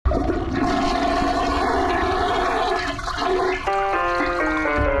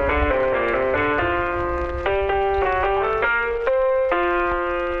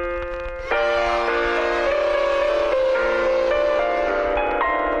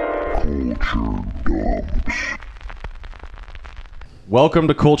Welcome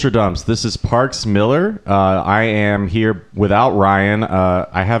to Culture Dumps. This is Parks Miller. I am here without Ryan.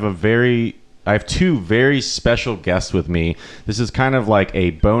 I have two very special guests with me. This is kind of like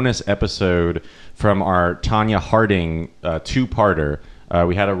a bonus episode from our Tonya Harding two-parter.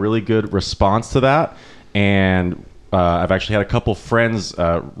 We had a really good response to that, and I've actually had a couple friends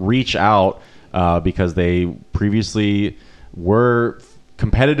reach out because they previously were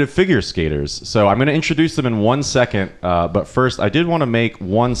competitive figure skaters. So I'm going to introduce them in 1 second. But first, I did want to make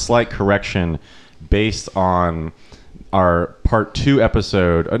one slight correction based on our part 2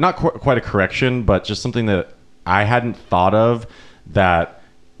 episode. Not quite a correction, but just something that I hadn't thought of that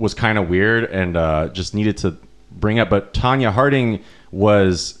was kind of weird and just needed to bring up. But Tonya Harding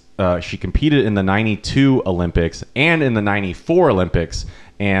she competed in the 92 Olympics and in the 94 Olympics.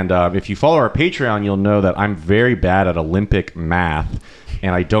 And if you follow our Patreon, you'll know that I'm very bad at Olympic math,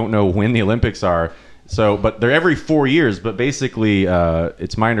 and I don't know when the Olympics are. But they're every 4 years. But basically,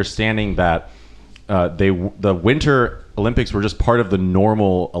 it's my understanding that the Winter Olympics were just part of the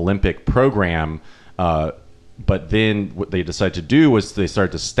normal Olympic program. But then what they decided to do was they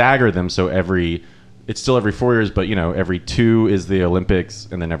started to stagger them. So it's still every 4 years, but every 2 is the Olympics,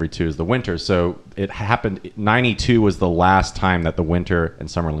 and then every 2 is the Winter. So it happened. 92 was the last time that the Winter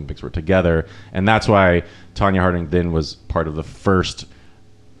and Summer Olympics were together, and that's why Tonya Harding then was part of the first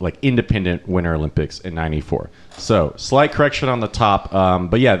independent Winter Olympics in 94. So slight correction on the top,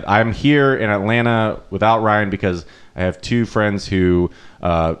 but yeah, I'm here in Atlanta without Ryan because I have two friends who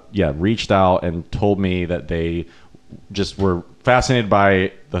reached out and told me that they just were fascinated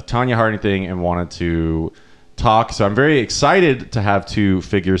by the Tonya Harding thing and wanted to talk. So I'm very excited to have two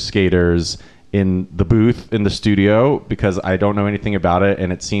figure skaters in the booth in the studio because I don't know anything about it,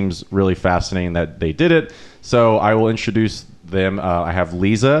 and it seems really fascinating that they did it. So I will introduce them. I have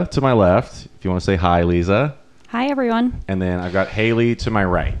Lisa to my left. If you want to say hi, Lisa. Hi, everyone. And then I've got Haley to my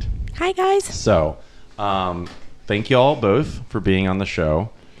right. Hi, guys. So thank you all both for being on the show.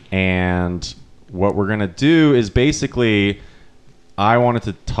 And what we're going to do is basically I wanted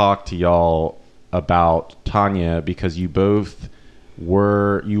to talk to y'all about Tonya because you both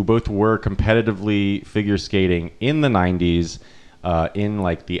were competitively figure skating in the 90s in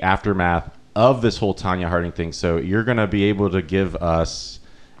the aftermath of this whole Tonya Harding thing. So you're going to be able to give us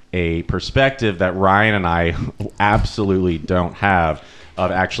a perspective that Ryan and I absolutely don't have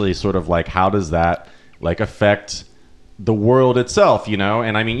of actually sort of how does that affect the world itself, and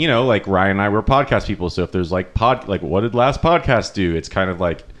I mean, Ryan and I were podcast people. So if there's what did last podcast do? It's kind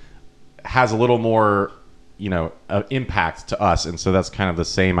of has a little more, impact to us. And so that's kind of the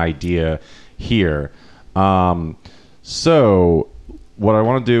same idea here. So what I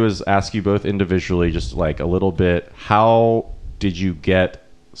want to do is ask you both individually, just a little bit, how did you get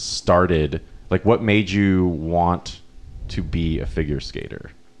started? What made you want to be a figure skater?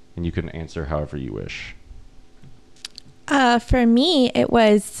 And you can answer however you wish. For me, it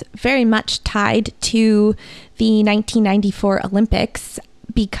was very much tied to the 1994 Olympics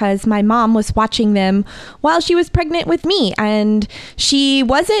because my mom was watching them while she was pregnant with me. And she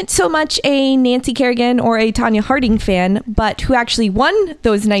wasn't so much a Nancy Kerrigan or a Tonya Harding fan, but who actually won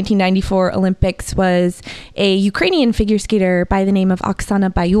those 1994 Olympics was a Ukrainian figure skater by the name of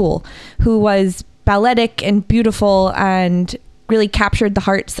Oksana Bayul, who was balletic and beautiful and really captured the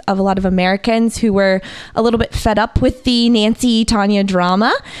hearts of a lot of Americans who were a little bit fed up with the Nancy Tonya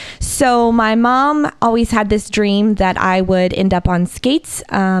drama. So my mom always had this dream that I would end up on skates.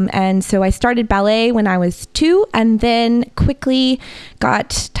 And so I started ballet when I was 2 and then quickly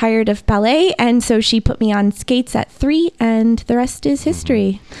got tired of ballet. And so she put me on skates at 3 and the rest is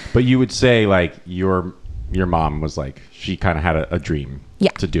history. But you would say your mom was she kind of had a dream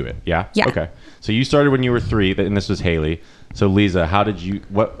to do it. Yeah? Yeah. Okay. So you started when you were 3 and this was Haley. So Lisa,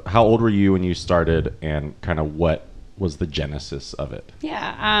 how old were you when you started, and kind of what was the genesis of it?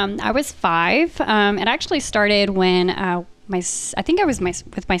 Yeah, I was 5. It actually started when I think I was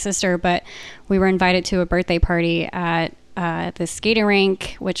with my sister, but we were invited to a birthday party at the skating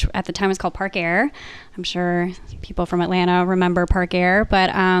rink, which at the time was called Park Air. I'm sure people from Atlanta remember Park Air,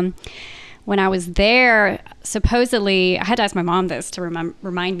 but when I was there, supposedly, I had to ask my mom this to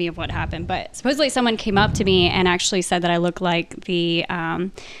remind me of what happened, but supposedly someone came up to me and actually said that I looked like the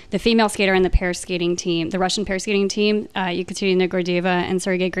female skater in the pair skating team, the Russian pair skating team, Yekaterina Gordieva and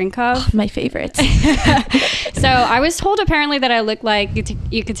Sergei Grinkov. Oh, my favorites. So I was told apparently that I looked like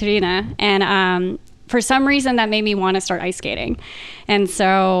Yekaterina, and for some reason that made me want to start ice skating. And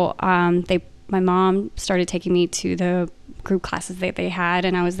so my mom started taking me to the group classes that they had,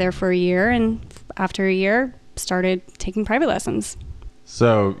 and I was there for a year, and after a year started taking private lessons.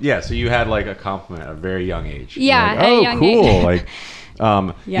 So so you had like a compliment at a very young age. Yeah, Like, at a oh, young cool. age. Like,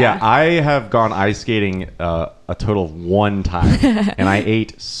 Yeah. I have gone ice skating a total of one time, and I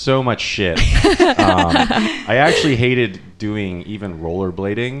ate so much shit. I actually hated doing even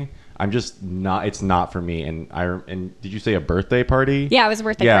rollerblading. I'm just not. It's not for me. And did you say a birthday party? Yeah, it was a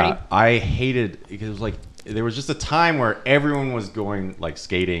birthday party. I hated because it was like there was just a time where everyone was going like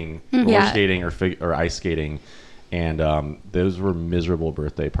skating, roller Yeah. skating, or ice skating. And those were miserable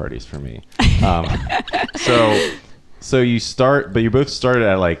birthday parties for me. So you start, but you both started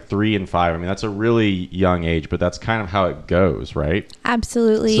at like 3 and 5. I mean, that's a really young age, but that's kind of how it goes, right?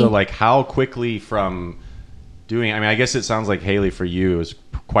 Absolutely. So like how quickly from doing, I mean, I guess it sounds like Haley for you is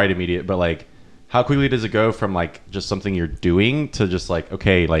quite immediate, but like how quickly does it go from like just something you're doing to just like,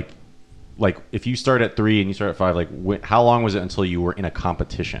 okay, like if you start at 3 and you start at 5, like how long was it until you were in a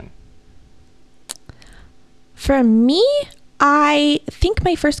competition? For me, I think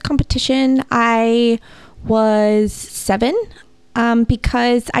my first competition, I was 7,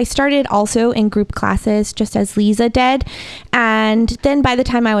 because I started also in group classes just as Lisa did. And then by the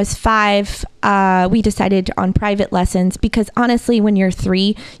time I was 5, we decided on private lessons because honestly, when you're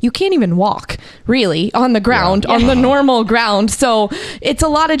 3, you can't even walk really on the ground, on the normal ground. So it's a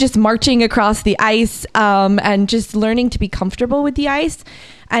lot of just marching across the ice and just learning to be comfortable with the ice.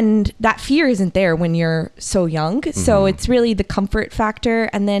 And that fear isn't there when you're so young. So it's really the comfort factor.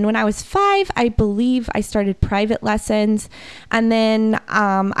 And then when I was 5, I believe I started private lessons. And then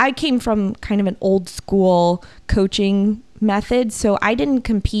I came from kind of an old school coaching method. So I didn't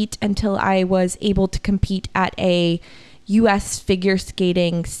compete until I was able to compete at a U.S. figure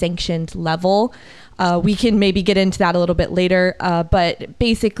skating sanctioned level. We can maybe get into that a little bit later. But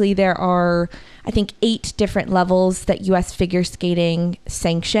basically there are, I think, 8 different levels that U.S. figure skating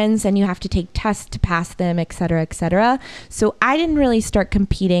sanctions, and you have to take tests to pass them, et cetera, et cetera. So I didn't really start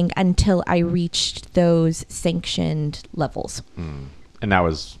competing until I reached those sanctioned levels. And that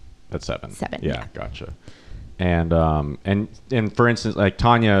was at 7. 7, Yeah, yeah. gotcha. And for instance, like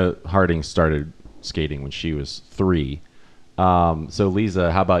Tanya Harding started skating when she was 3. So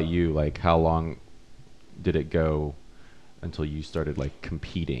Lisa, how about you? Like, how long did it go until you started like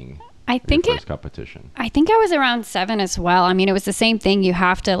competing? I think your first competition. I think I was around 7 as well. I mean, it was the same thing. You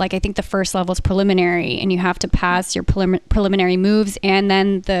have to, like, I think the first level is preliminary, and you have to pass your preliminary moves and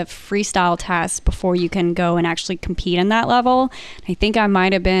then the freestyle test before you can go and actually compete in that level. I think I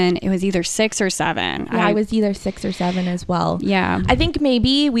might have been, it was either 6 or 7. Yeah, I was either 6 or 7 as well. Yeah. I think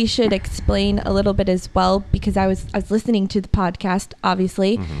maybe we should explain a little bit as well, because I was listening to the podcast,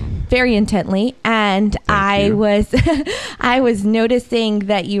 obviously, very intently, and I was noticing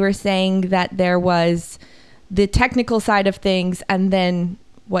that you were saying that there was the technical side of things and then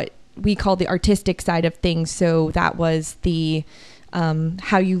what we call the artistic side of things. So that was the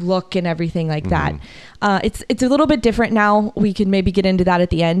how you look and everything like that. It's a little bit different now. We can maybe get into that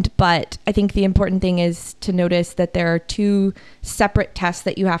at the end, but I think the important thing is to notice that there are 2 separate tests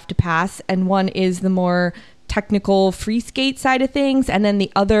that you have to pass, and one is the more technical free skate side of things, and then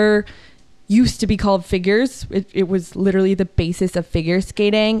the other used to be called figures. It was literally the basis of figure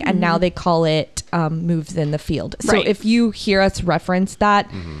skating, and now they call it moves in the field. So Right. if you hear us reference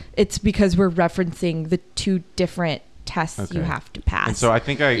that, it's because we're referencing the 2 different tests you have to pass. And so I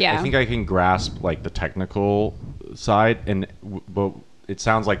think I can grasp like the technical side, but it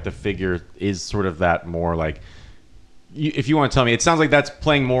sounds like the figure is sort of that more like. If you want to tell me, it sounds like that's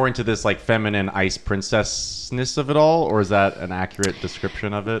playing more into this like feminine ice princessness of it all, or is that an accurate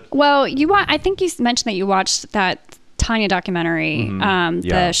description of it? Well, I think you mentioned that you watched that Tanya documentary,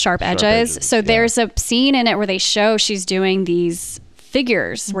 the Sharp Edges. So there's a scene in it where they show she's doing these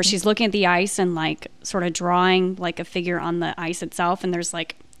figures where she's looking at the ice and like sort of drawing like a figure on the ice itself, and there's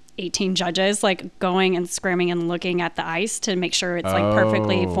like 18 judges like going and squirming and looking at the ice to make sure it's like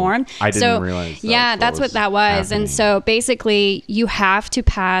perfectly formed. I didn't realize that's what that was. Happening. And so basically you have to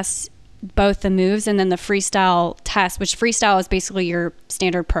pass both the moves and then the freestyle test, which freestyle is basically your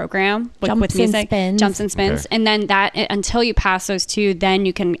standard program with music, jumps and spins. Okay. And then that, until you pass those 2, then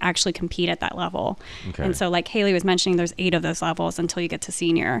you can actually compete at that level. Okay. And so like Haley was mentioning, there's 8 of those levels until you get to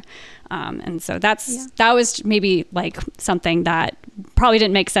senior. And so that was maybe like something that probably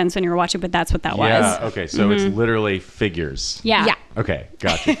didn't make sense when you were watching, but that's what that was. Yeah. Okay. So it's literally figures. Yeah. Yeah. Okay.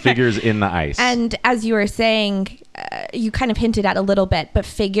 Gotcha. Figures in the ice. And as you were saying, you kind of hinted at a little bit, but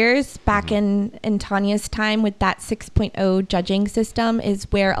figures back in Tanya's time with that 6.0 judging system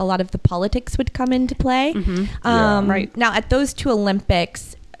is where a lot of the politics would come into play. Right. Now, at those 2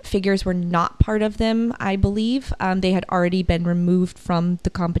 Olympics, figures were not part of them, I believe. They had already been removed from the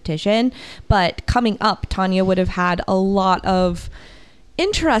competition. But coming up, Tanya would have had a lot of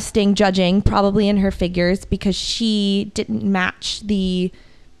interesting judging probably in her figures because she didn't match the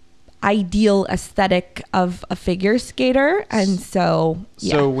ideal aesthetic of a figure skater, and so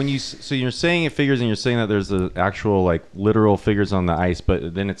when you're saying it figures and you're saying that there's the actual like literal figures on the ice,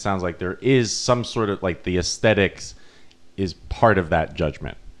 but then it sounds like there is some sort of like the aesthetics is part of that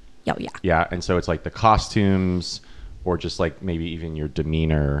judgment. Yeah, and so it's like the costumes or just like maybe even your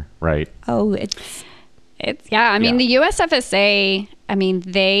demeanor, right? It's I mean the USFSA, I mean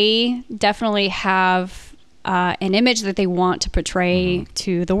they definitely have an image that they want to portray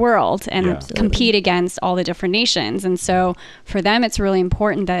to the world and compete against all the different nations. And so for them, it's really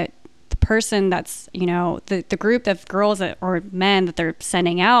important that the person that's, you know, the group of girls or men that they're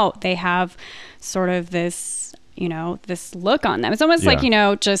sending out, they have sort of this, you know, this look on them. It's almost like, you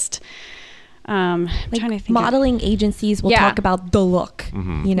know, just trying to think modeling agencies will talk about the look,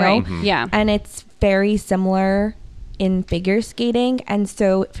 you know? Right. Yeah. And it's very similar in figure skating. And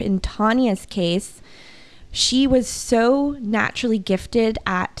so in Tanya's case, she was so naturally gifted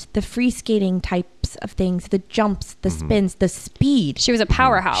at the free skating types of things, the jumps, the spins, the speed. She was a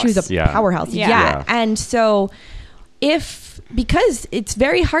powerhouse. She was a powerhouse. Yeah. And so because it's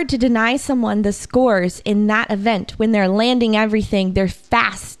very hard to deny someone the scores in that event when they're landing everything, they're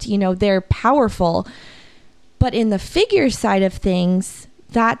fast, you know, they're powerful. But in the figure side of things,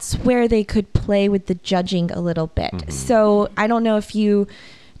 that's where they could play with the judging a little bit. So I don't know if you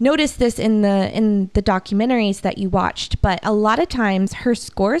notice this in the documentaries that you watched, but a lot of times her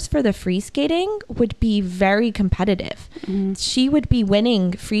scores for the free skating would be very competitive. She would be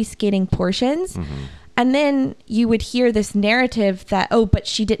winning free skating portions. And then you would hear this narrative that, but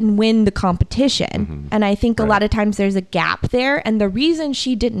she didn't win the competition. And I think a lot of times there's a gap there. And the reason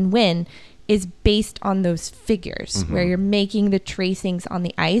she didn't win is based on those figures where you're making the tracings on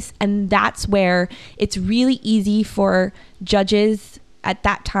the ice. And that's where it's really easy for judges at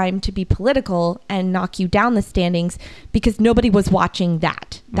that time to be political and knock you down the standings because nobody was watching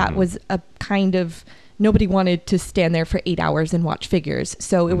that. That was a kind of, nobody wanted to stand there for 8 hours and watch figures.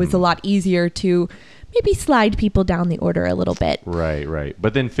 So it was a lot easier to maybe slide people down the order a little bit. Right.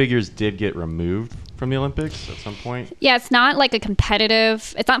 But then figures did get removed from the Olympics at some point. Yeah, it's not like a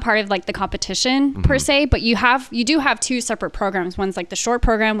competitive, it's not part of like the competition per se, but you do have two separate programs. One's like the short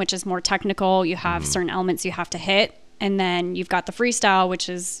program, which is more technical. You have certain elements you have to hit. And then you've got the freestyle, which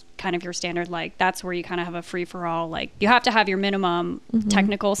is kind of your standard, like that's where you kind of have a free for all. Like you have to have your minimum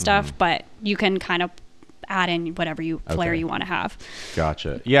technical stuff, but you can kind of add in whatever flair you want to have.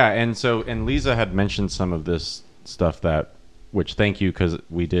 Gotcha. Yeah. And Lisa had mentioned some of this stuff which thank you, because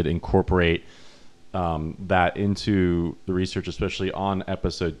we did incorporate that into the research, especially on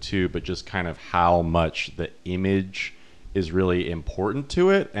episode 2, but just kind of how much the image is really important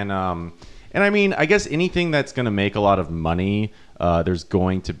to it. And I mean, I guess anything that's going to make a lot of money, there's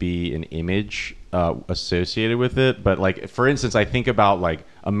going to be an image associated with it. But like, for instance, I think about like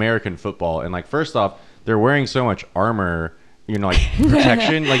American football, and like, first off, they're wearing so much armor, you know, like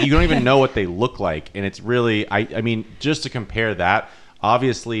protection, like you don't even know what they look like. And it's really, I mean, just to compare that,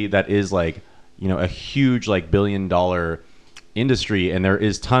 obviously that is like, you know, a huge like $1 billion industry, and there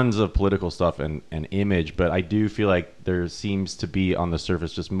is tons of political stuff and image, but I do feel like there seems to be on the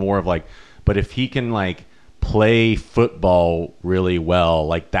surface just more of like, but if he can like play football really well,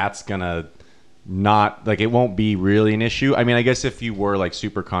 like that's gonna not, like it won't be really an issue. I mean, I guess if you were like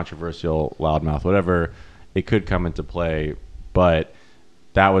super controversial, loudmouth, whatever, it could come into play. But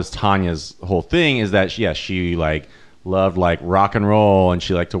that was Tanya's whole thing, is that she like loved like rock and roll, and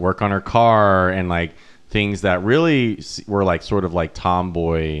she liked to work on her car and like things that really were like sort of like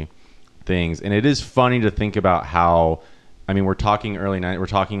tomboy things. And it is funny to think about how, I mean, we're talking we're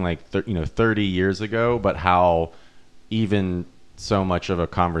talking like 30 years ago, but how even so much of a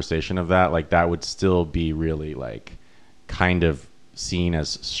conversation of that, like that would still be really like kind of seen as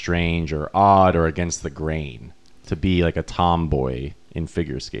strange or odd or against the grain to be like a tomboy in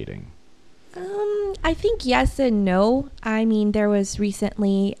figure skating. I think yes and no. I mean, there was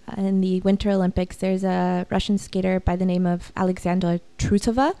recently in the Winter Olympics, there's a Russian skater by the name of Alexandra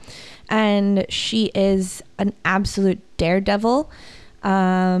Trusova, and she is an absolute daredevil.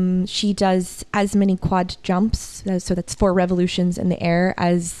 She does as many quad jumps, so that's 4 revolutions in the air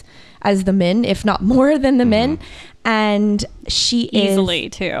as the men, if not more than the men. And she easily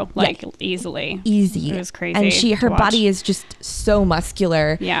is too, like easy. It was crazy. And her body is just so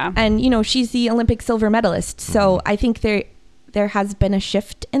muscular. Yeah. And you know, she's the Olympic silver medalist. So I think there has been a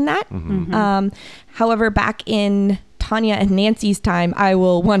shift in that. However, back in Tanya and Nancy's time, I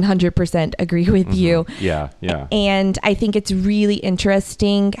will 100% agree with you. Yeah. And I think it's really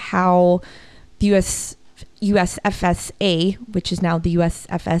interesting how the USFSA, which is now the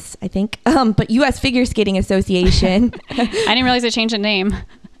USFS, I think, but US Figure Skating Association. I didn't realize they changed the name.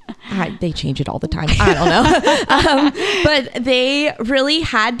 They change it all the time. I don't know. But they really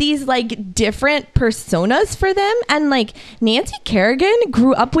had these like different personas for them. And like Nancy Kerrigan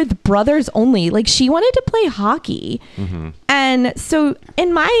grew up with brothers only. Like she wanted to play hockey. Mm-hmm. And so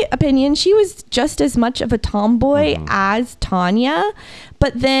in my opinion, she was just as much of a tomboy as Tanya.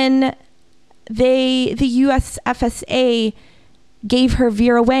 But then the USFSA gave her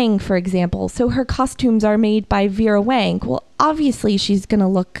Vera Wang, for example. So her costumes are made by Vera Wang. Well, obviously she's going to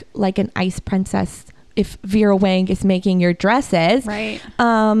look like an ice princess if Vera Wang is making your dresses. Right.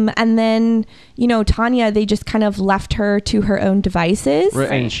 And then, Tanya, they just kind of left her to her own devices. Right.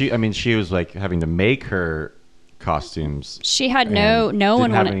 And she was like having to make her costumes. She had no one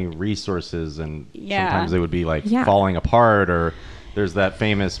didn't have wanted any resources, and Yeah. sometimes they would be like falling apart, or there's that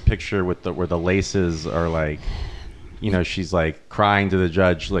famous picture with where the laces are like, she's like crying to the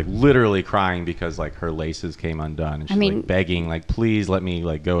judge, like literally crying because like her laces came undone, and she's like begging, like, please let me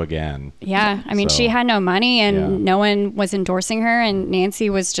like go again. Yeah. I mean, she had no money and no one was endorsing her. And Nancy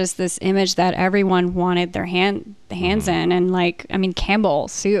was just this image that everyone wanted their hands in. And like, I mean, Campbell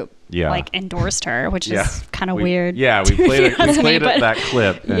Soup like endorsed her, which is kind of weird. Yeah. We played that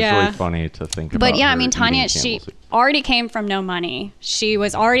clip. And it's really funny to think about. But yeah, I mean, Tanya, she already came from no money. She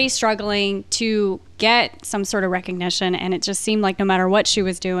was already struggling to get some sort of recognition, and it just seemed like no matter what she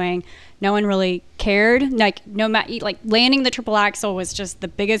was doing, no one really cared. Like like landing the triple axel was just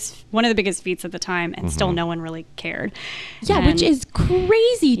one of the biggest feats at the time, and still no one really cared. Yeah, which is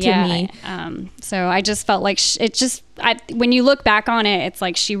crazy to me. So I just felt like when you look back on it, it's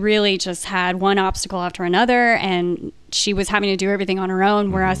like she really just had one obstacle after another, and she was having to do everything on her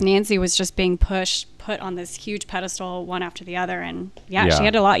own, whereas Nancy was just being put on this huge pedestal one after the other, and she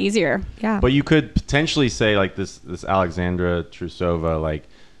had it a lot easier. Yeah. But you could potentially say like this Alexandra Trusova, like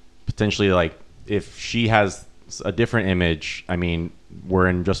potentially like if she has a different image, I mean, we're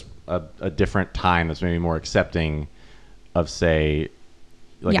in just a different time that's maybe more accepting of, say,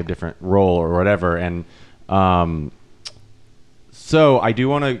 like a different role or whatever. And so I do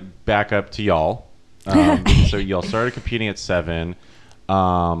want to back up to y'all. So y'all started competing at 7.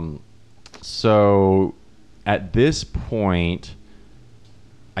 So at this point,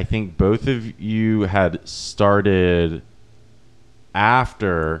 I think both of you had started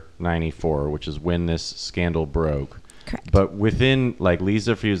after 94, which is when this scandal broke. Correct. But within, like,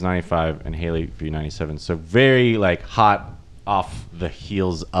 Lisa for you is 95 and Haley for you 97. So very, like, hot off the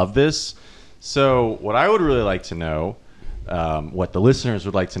heels of this. So what I would really like to know, what the listeners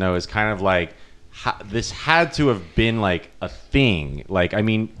would like to know, is kind of like, this had to have been like a thing. Like, I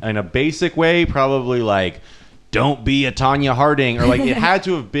mean, in a basic way, probably like, don't be a Tanya Harding, or like it had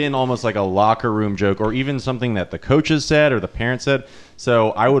to have been almost like a locker room joke, or even something that the coaches said or the parents said.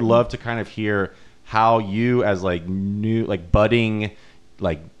 So I would love to kind of hear how you, as like new, like budding,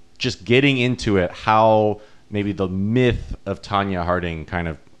 like just getting into it, how maybe the myth of Tanya Harding kind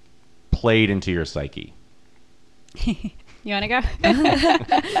of played into your psyche. You want to go?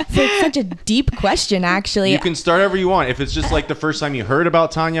 So it's such a deep question, actually. You can start however you want. If it's just like the first time you heard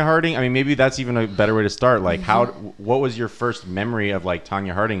about Tanya Harding, I mean, maybe that's even a better way to start. Like, what was your first memory of like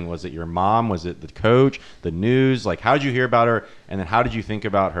Tanya Harding? Was it your mom? Was it the coach? The news? Like, how did you hear about her? And then how did you think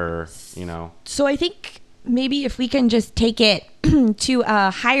about her? So I think maybe if we can just take it to a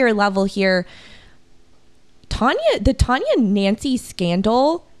higher level here, the Tanya Nancy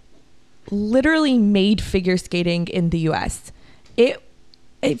scandal literally made figure skating in the US.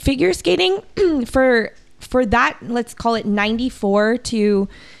 Figure skating for that, let's call it 94 to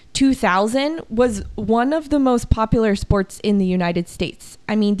 2000, was one of the most popular sports in the United States.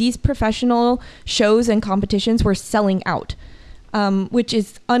 I mean, these professional shows and competitions were selling out, which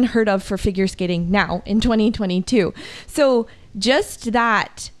is unheard of for figure skating now in 2022. So just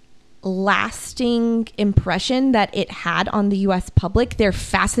that lasting impression that it had on the US public, their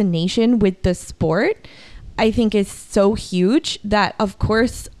fascination with the sport, I think is so huge that, of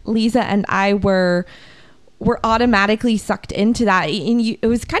course, Lisa and I were automatically sucked into that. And it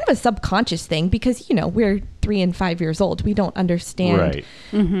was kind of a subconscious thing because, we're 3 and 5 years old. We don't understand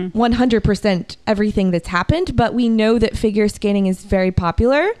 100% everything that's happened, but we know that figure skating is very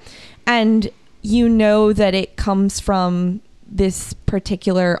popular, and that it comes from this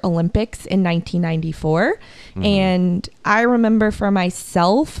particular Olympics in 1994. And I remember for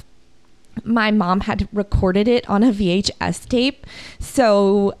myself, my mom had recorded it on a VHS tape.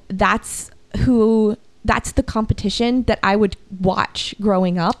 So that's who that's the competition that I would watch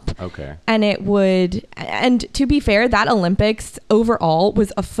growing up. Okay. And to be fair, that Olympics overall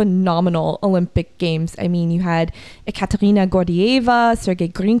was a phenomenal Olympic Games. I mean, you had Ekaterina Gordieva, Sergei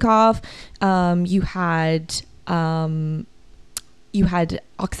Grinkov, you had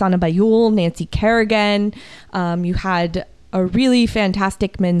Oksana Bayul, Nancy Kerrigan, you had a really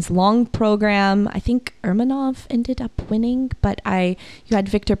fantastic men's long program. I think Ermanov ended up winning, but you had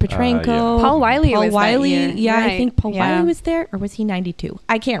Victor Petrenko. Paul Wiley was that year. Yeah, Right. I think Paul Wiley was there, or was he 92?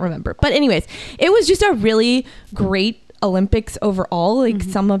 I can't remember. But anyways, it was just a really great Olympics overall. Like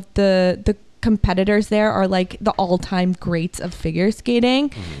some of the competitors there are like the all-time greats of figure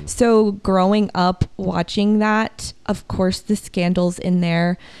skating. So growing up watching that, of course, the scandals in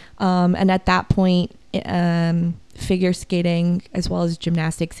there. And at that point, figure skating as well as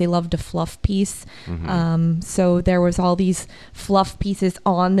gymnastics, they loved a fluff piece. So there was all these fluff pieces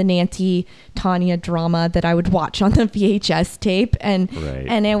on the Nancy Tanya drama that I would watch on the VHS tape, and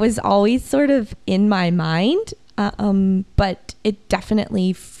it was always sort of in my mind. But it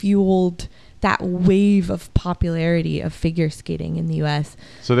definitely fueled that wave of popularity of figure skating in the US.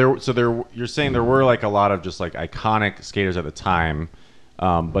 So there, you're saying there were like a lot of just like iconic skaters at the time,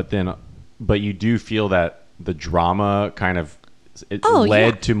 but you do feel that the drama kind of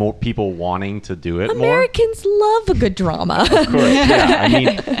led to more people wanting to do it. Americans love a good drama. Of course, yeah. I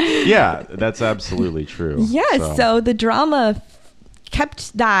mean, yeah, that's absolutely true. Yes, so the drama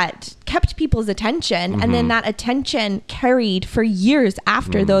kept people's attention, and then that attention carried for years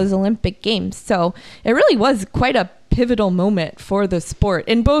after those Olympic Games. So it really was quite a pivotal moment for the sport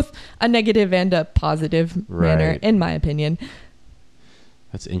in both a negative and a positive manner, in my opinion.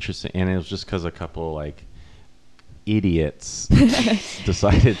 That's interesting. And it was just because a couple like idiots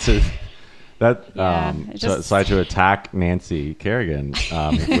decided to attack Nancy Kerrigan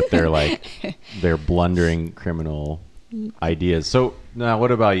with their blundering criminal ideas. So now,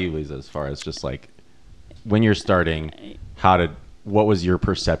 what about you, Lisa? As far as just like when you're starting, what was your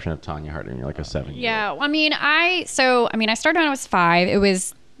perception of Tanya Harding? You're like a 7-year-old. Yeah, well, I started when I was 5. It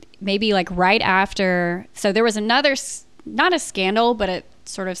was maybe like right after. So there was another, not a scandal, but a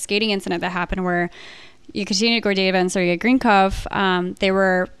sort of skating incident that happened where Ekaterina Gordieva and Sergei Grinkov, they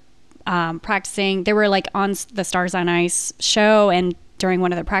were practicing. They were like on the Stars on Ice show, and during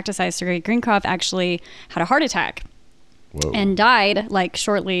one of the practice ice, Sergei Grinkov actually had a heart attack. Whoa. And died like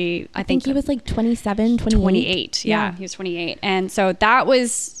shortly. I think he was like 27, 28. Yeah, he was 28. And so that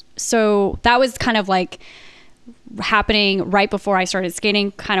was kind of like happening right before I started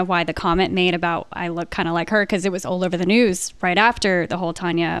skating, kind of why the comment made about I look kind of like her, because it was all over the news right after the whole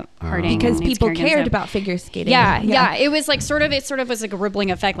Tanya Harding. Because people cared about figure skating. Yeah. It was like it sort of was like a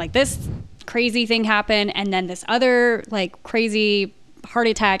rippling effect. Like this crazy thing happened, and then this other like crazy heart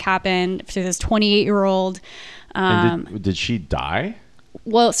attack happened to this 28-year-old. Did she die?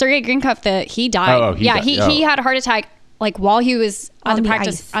 Well, Sergei Grinkov, he died. He had a heart attack like while he was on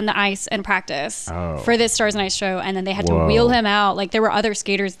the ice in practice for this Stars and Ice show, and then they had to wheel him out. Like there were other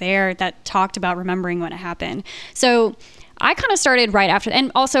skaters there that talked about remembering when it happened. So I kind of started right after,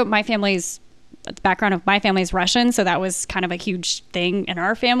 and also the background of my family is Russian, so that was kind of a huge thing in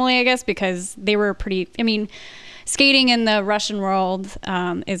our family, I guess, because they were skating in the Russian world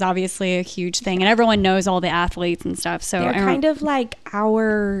is obviously a huge thing, and everyone knows all the athletes and stuff. So they're kind of like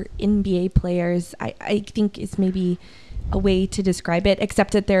our NBA players, I think is maybe a way to describe it,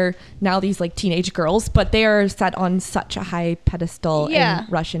 except that they're now these like teenage girls, but they are set on such a high pedestal in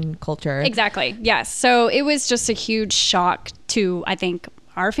Russian culture. Exactly. Yes. So it was just a huge shock to, I think,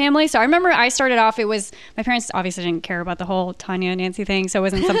 our family. So I remember I started off, my parents obviously didn't care about the whole Tanya Nancy thing. So it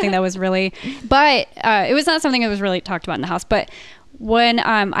wasn't something that was really, but it was not something that was really talked about in the house. But when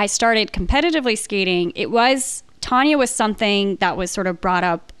I started competitively skating, Tanya was something that was sort of brought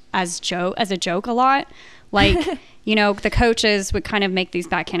up as a joke a lot. Like, the coaches would kind of make these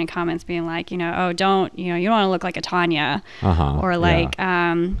backhanded comments being like, you don't want to look like a Tanya, or like,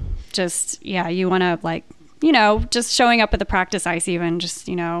 you want to like, just showing up at the practice ice, even just,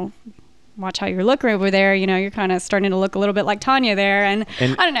 watch how you're looking over there. You're kind of starting to look a little bit like Tanya there. And I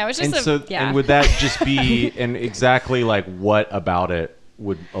don't know. It's just and would that just be, and exactly like what about it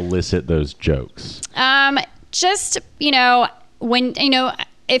would elicit those jokes? When,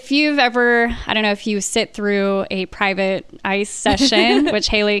 if you've ever, I don't know if you sit through a private ice session, which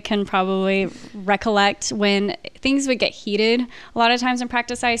Haley can probably recollect, when things would get heated a lot of times in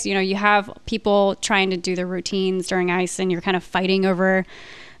practice ice, you have people trying to do their routines during ice, and you're kind of fighting over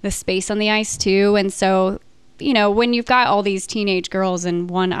the space on the ice too. And so, when you've got all these teenage girls in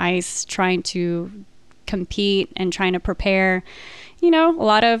one ice trying to compete and trying to prepare, a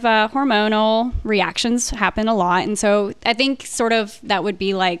lot of hormonal reactions happen a lot. And so I think sort of that would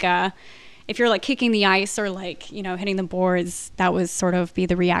be like if you're like kicking the ice or like, hitting the boards, that would sort of be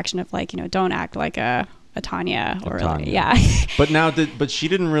the reaction of like, don't act like a Tanya or like, yeah. But but she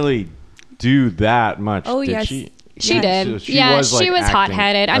didn't really do that much. Oh, did yes. She did. She was acting.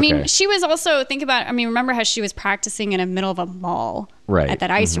 Hot-headed. I mean, Okay. she was also, remember how she was practicing in the middle of a mall Right. at that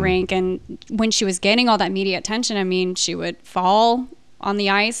ice rink. And when she was getting all that media attention, I mean, she would fall on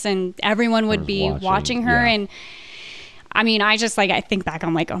the ice and everyone would be watching her. yeah. And I mean, I just I think back,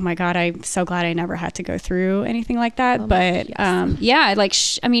 I'm like, oh my God, I'm so glad I never had to go through anything like that. But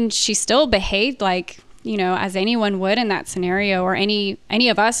she still behaved like, as anyone would in that scenario, or any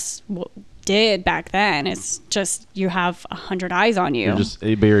of us did back then. It's just you have 100 eyes on you.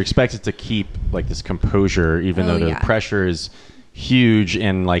 You're expected to keep like this composure, even though the pressure is huge,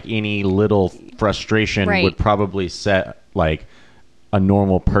 and like any little frustration would probably set like a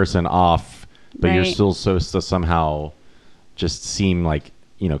normal person off, but you're still supposed to somehow just seem like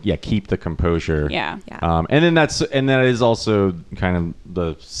keep the composure. Yeah. And that is also kind of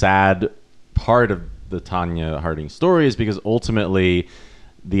the sad part of the Tanya Harding story, is because ultimately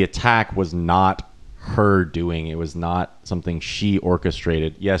the attack was not her doing. It was not something she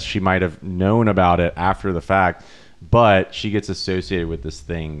orchestrated. Yes, she might have known about it after the fact, but she gets associated with this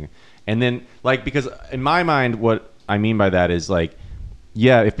thing. And then because in my mind, what I mean by that is like,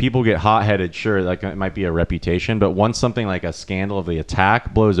 yeah, if people get hot-headed, sure, like it might be a reputation, but once something like a scandal of the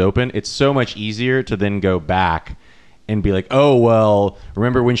attack blows open, it's so much easier to then go back and be like, oh, well,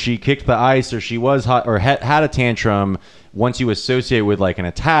 remember when she kicked the ice, or she was hot, or had a tantrum. Once you associate with like an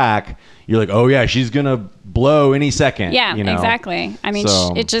attack, you're like, oh yeah, she's gonna blow any second. Yeah, exactly. I mean,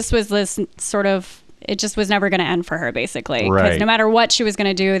 it just was this sort of, it just was never going to end for her, basically. Because no matter what she was going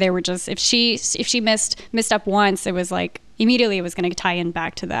to do, they were just, if she missed up once, it was like immediately it was going to tie in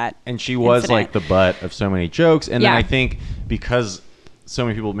back to that. And she was like the butt of so many jokes. And then I think because so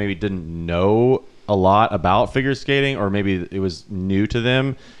many people maybe didn't know a lot about figure skating, or maybe it was new to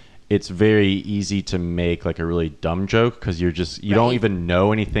them, it's very easy to make like a really dumb joke because you don't even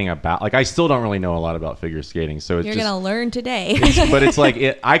know anything about, like, I still don't really know a lot about figure skating, so it's you're gonna learn today. But it's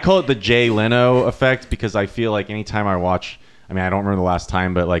like I call it the Jay Leno effect, because I feel like anytime I watch, I mean, I don't remember the last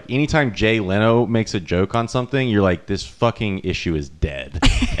time, but like anytime Jay Leno makes a joke on something, you're like, this fucking issue is dead.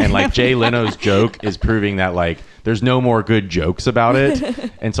 And like Jay Leno's joke is proving that like there's no more good jokes about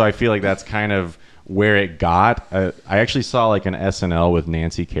it. And so I feel like that's kind of where it got. I actually saw like an SNL with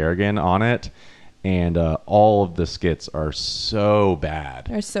Nancy Kerrigan on it, and all of the skits are so bad.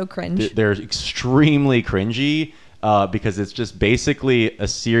 They're so cringe. They're extremely cringy because it's just basically a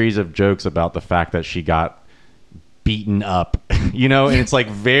series of jokes about the fact that she got beaten up, and it's like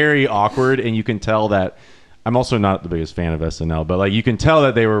very awkward, and you can tell that. I'm also not the biggest fan of SNL, but like you can tell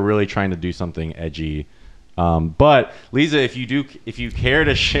that they were really trying to do something edgy. But Lisa, if you care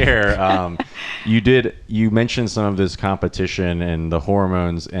to share, you mentioned some of this competition and the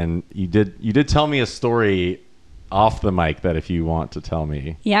hormones, and you did tell me a story off the mic that if you want to tell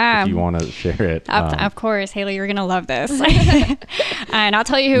me, if you want to share it, of course, Haley, you're gonna love this. And I'll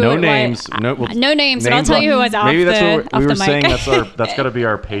tell you who. No names, no names, but I'll tell you who was off the mic. Maybe that's what we were saying. That's got to be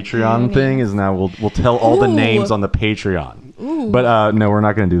our Patreon thing. Is now we'll tell all the names on the Patreon. Ooh. But no, we're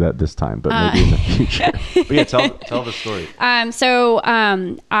not going to do that this time, but maybe in the future. But yeah, tell the story.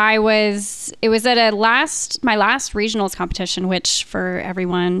 It was at my last regionals competition, which for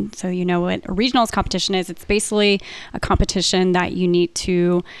everyone, so you know what a regionals competition is. It's basically a competition that you need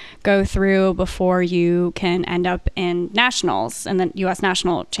to go through before you can end up in nationals and then U.S.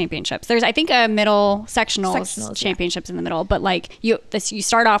 national championships. There's, I think, a middle sectionals championships in the middle, but like you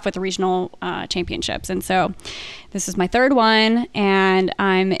start off with the regional championships. And so this is my third one, and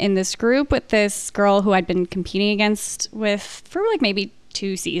I'm in this group with this girl who I'd been competing against for like maybe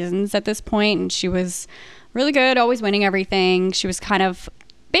 2 seasons at this point, and she was really good, always winning everything. She was kind of,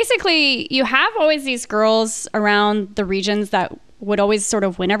 basically, you have always these girls around the regions that would always sort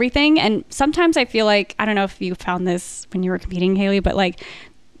of win everything, and sometimes I feel like, I don't know if you found this when you were competing, Haley, but like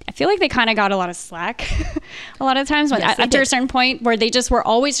I feel like they kind of got a lot of slack a lot of times after a certain point, where they just were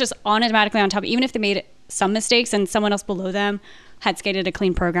always just automatically on top, even if they made some mistakes and someone else below them had skated a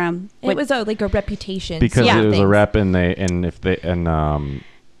clean program. It was like a reputation, because it was a rep, and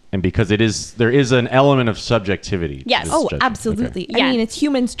because there is an element of subjectivity. Yes. Absolutely. Okay. I mean, it's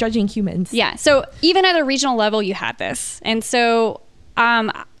humans judging humans. Yeah. So even at a regional level, you had this, and so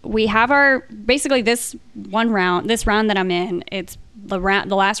we have basically this round that I'm in. It's the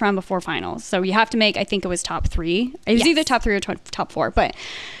last round before finals. So you have to make, I think it was top 3. It was either top 3 or top 4. But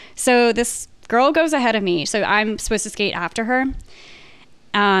so this girl goes ahead of me, so I'm supposed to skate after her,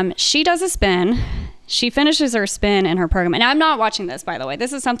 She does a spin. She finishes her spin in her program. And I'm not watching this, by the way.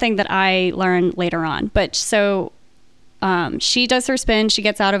 This is something that I learned later on. But so she does her spin, she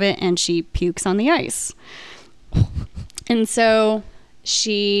gets out of it, and she pukes on the ice. And so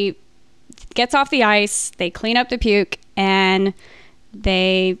she gets off the ice, they clean up the puke, and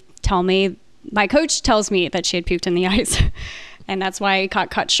they tell me, my coach tells me that she had puked in the ice. And that's why it got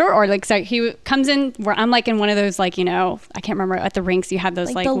cut short. Or like, so he comes in where I'm like in one of those, like, you know, I can't remember, at the rinks you have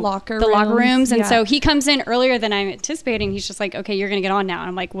those like the locker rooms. And yeah. so he comes in earlier than I'm anticipating. He's just like, okay, you're going to get on now. And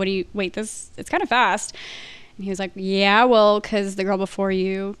I'm like, it's kind of fast. And he was like, yeah, well, because the girl before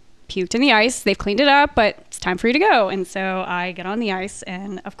you puked in the ice. They've cleaned it up, but it's time for you to go. And so I get on the ice,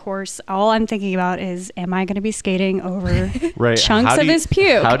 and of course, all I'm thinking about is, am I going to be skating over chunks of this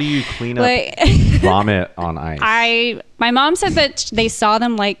puke? How do you clean up vomit on ice? My mom said that they saw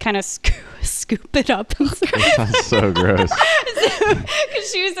them like kind of scoop it up. That sounds so gross.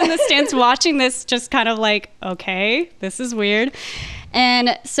 Because she was in the stands watching this, just kind of like, okay, this is weird.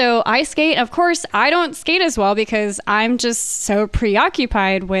 And so I skate. Of course, I don't skate as well because I'm just so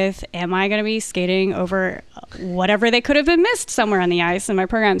preoccupied with, am I going to be skating over whatever they could have been missed somewhere on the ice in my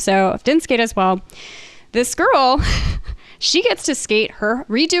program? So I didn't skate as well. This girl, she gets to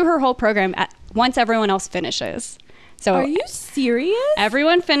redo her whole program once everyone else finishes. So are you serious?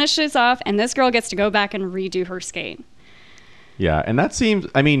 Everyone finishes off, and this girl gets to go back and redo her skate. Yeah, and that seems,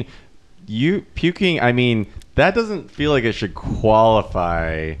 I mean, you puking, I mean, that doesn't feel like it should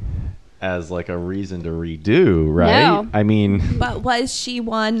qualify as like a reason to redo, right? No. I mean, but was she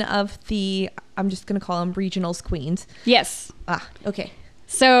one of the, I'm just going to call them regionals queens? Yes. Ah, okay.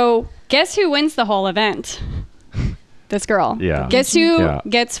 So guess who wins the whole event? This girl. Yeah. Guess who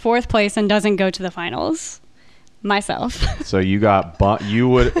gets fourth place and doesn't go to the finals? Myself. So you got, you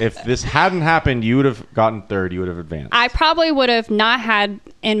would, if this hadn't happened, you would have gotten third, you would have advanced. I probably would have not had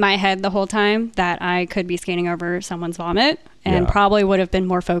in my head the whole time that I could be skating over someone's vomit, and probably would have been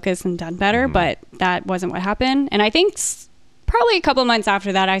more focused and done better, but that wasn't what happened. And I think probably a couple months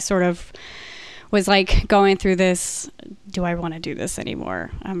after that, I sort of was like going through this, do I want to do this anymore?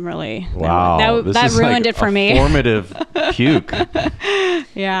 I'm really, wow, that ruined it for me. Formative puke.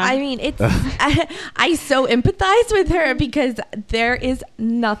 Yeah. I mean, it's, I so empathize with her because there is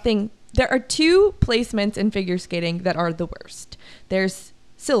nothing, there are two placements in figure skating that are the worst. There's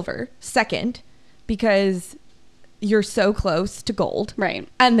silver, second, because you're so close to gold. Right.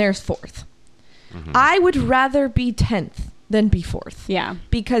 And there's fourth. Mm-hmm. I would rather be 10th than be fourth. Yeah.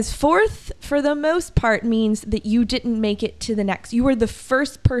 Because fourth, for the most part, means that you didn't make it to the next. You were the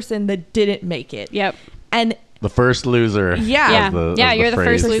first person that didn't make it. Yep. And the first loser. Yeah. You're the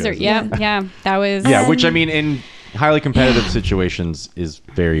first loser. Yeah. That was. Yeah, which I mean, in highly competitive situations is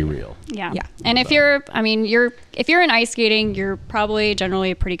very real. Yeah. And if you're in ice skating, you're probably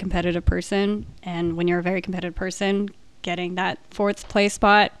generally a pretty competitive person. And when you're a very competitive person, getting that fourth place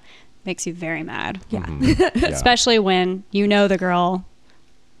spot makes you very mad. Yeah. Mm-hmm. Especially when you know the girl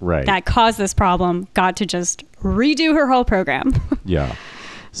that caused this problem got to just redo her whole program. Yeah.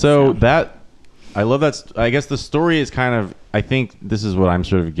 So that, I love that. I guess the story is kind of, I think this is what I'm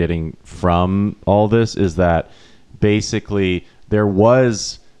sort of getting from all this, is that basically there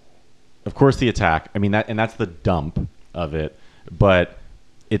was, of course, the attack. I mean, that's the dump of it. But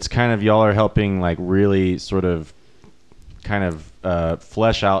it's kind of, y'all are helping like really sort of kind of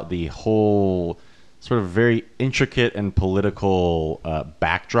flesh out the whole sort of very intricate and political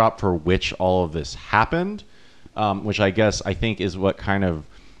backdrop for which all of this happened, which I think is what kind of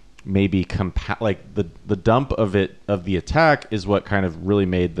maybe like the dump of the attack is what kind of really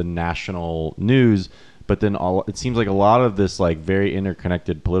made the national news. But then it seems like a lot of this like very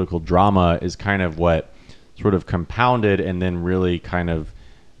interconnected political drama is kind of what sort of compounded and then really kind of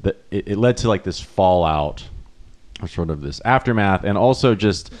it led to like this fallout, or sort of this aftermath. And also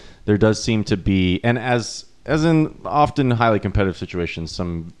just there does seem to be, and as in often highly competitive situations,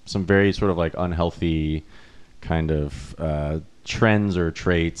 some very sort of like unhealthy kind of trends or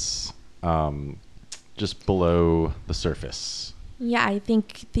traits just below the surface. Yeah, I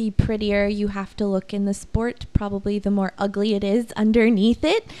think the prettier you have to look in the sport, probably the more ugly it is underneath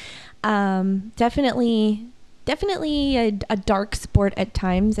it. Definitely a dark sport at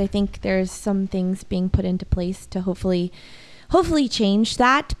times. I think there's some things being put into place to hopefully change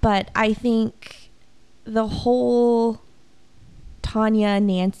that. But I think the whole Tanya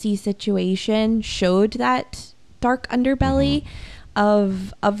Nancy situation showed that dark underbelly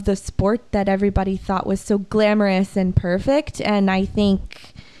of the sport that everybody thought was so glamorous and perfect. And I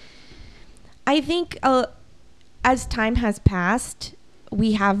think as time has passed,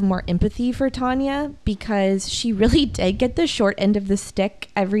 we have more empathy for Tanya because she really did get the short end of the stick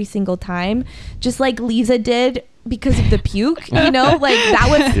every single time, just like Lisa did because of the puke, like that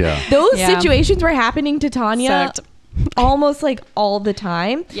was, those situations were happening to Tanya almost like all the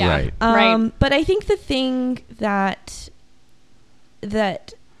time. Yeah. Right. But I think the thing that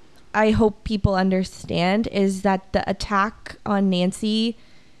I hope people understand is that the attack on Nancy,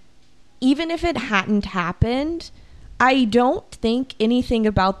 even if it hadn't happened, I don't think anything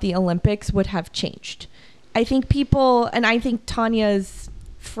about the Olympics would have changed. I think people, and I think Tanya's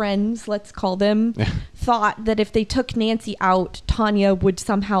friends, let's call them, thought that if they took Nancy out, Tanya would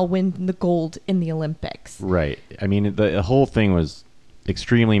somehow win the gold in the Olympics. Right. I mean, the whole thing was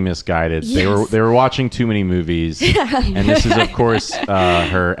extremely misguided. Yes. They were watching too many movies, and this is of course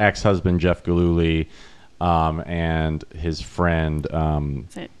her ex-husband Jeff Gillooly, and his friend.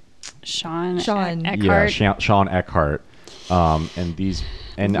 Is it Sean Eckhart? Yeah, Sean Eckhart.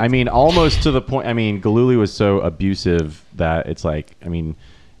 And I mean, almost to the point. I mean, Gillooly was so abusive that it's like, I mean,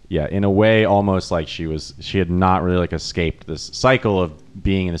 yeah, in a way, almost like she had not really like escaped this cycle of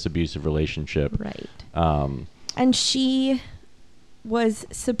being in this abusive relationship. Right. And she was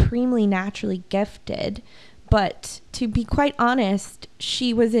supremely naturally gifted, but to be quite honest,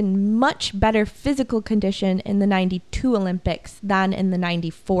 she was in much better physical condition in the 92 Olympics than in the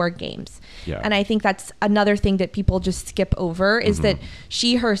 94 games. Yeah. And I think that's another thing that people just skip over is that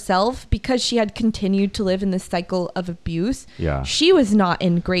she herself, because she had continued to live in this cycle of abuse, she was not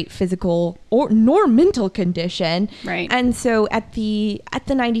in great physical nor mental condition. Right. And so at the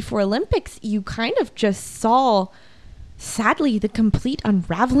 94 Olympics, you kind of just saw, sadly, the complete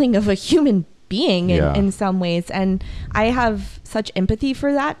unraveling of a human being in some ways. And I have such empathy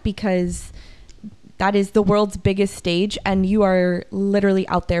for that because that is the world's biggest stage and you are literally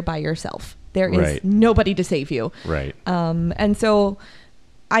out there by yourself. There is nobody to save you. Right. And so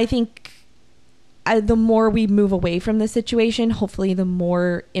I think the more we move away from the situation, hopefully the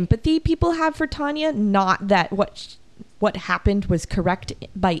more empathy people have for Tanya. Not that what happened was correct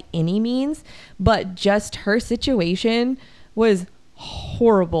by any means, but just her situation was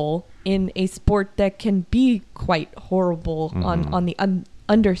horrible in a sport that can be quite horrible on the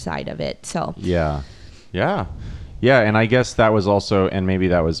underside of it. So yeah, and I guess that was also, and maybe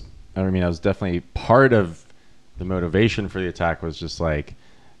that was, I mean, that was definitely part of the motivation for the attack was just like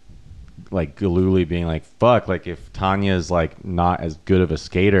Gillooly being like, fuck, like if Tanya's like not as good of a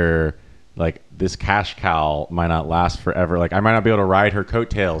skater, like this cash cow might not last forever. Like I might not be able to ride her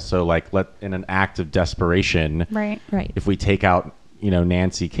coattails. So like in an act of desperation, right. if we take out,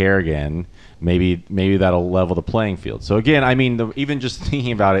 Nancy Kerrigan, maybe that'll level the playing field. So again, I mean, even just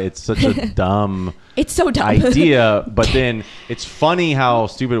thinking about it, it's such a dumb it's so dumb idea, but then it's funny how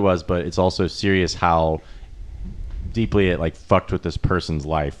stupid it was, but it's also serious how deeply it like fucked with this person's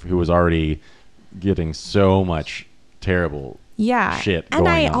life who was already getting so much terrible shit and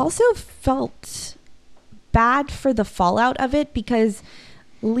going on. Also felt bad for the fallout of it because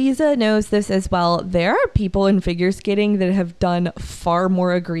Lisa knows this as well. There are people in figure skating that have done far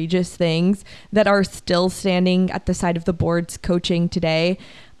more egregious things that are still standing at the side of the boards coaching today,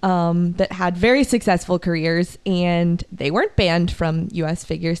 that had very successful careers, and they weren't banned from U.S.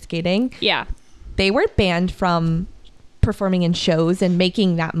 figure skating. Yeah. They weren't banned from performing in shows and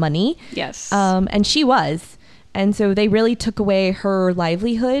making that money. Yes. And she was. And so they really took away her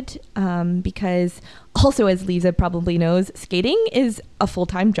livelihood because also, as Lisa probably knows, skating is a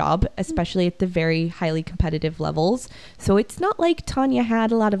full-time job, especially at the very highly competitive levels. So it's not like Tanya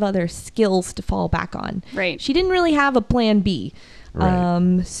had a lot of other skills to fall back on. Right. She didn't really have a plan B.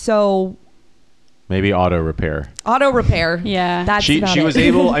 Right. So maybe auto repair. Yeah. That's she about was it.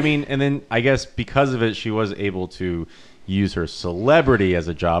 able, I mean, and then I guess because of it, she was able to use her celebrity as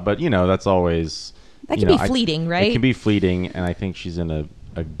a job. But, that's always... That can be fleeting, right? It can be fleeting, and I think she's in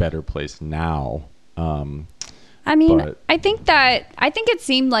a better place now. I mean, I think it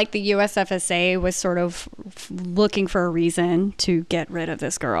seemed like the USFSA was sort of looking for a reason to get rid of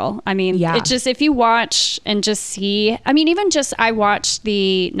this girl. I mean, it just, if you watch and just see, I mean, even just, I watched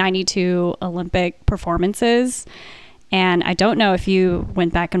the 92 Olympic performances, and I don't know if you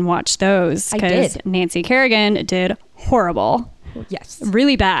went back and watched those, because Nancy Kerrigan did horrible. Yes.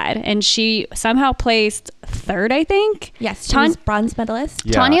 Really bad. And she somehow placed third, I think. Yes. She was bronze medalist.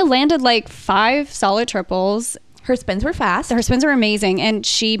 Yeah. Tanya landed like 5 solid triples. Her spins were fast. Her spins were amazing. And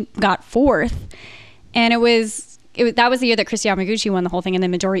she got 4th. And that was the year that Kristi Yamaguchi won the whole thing. And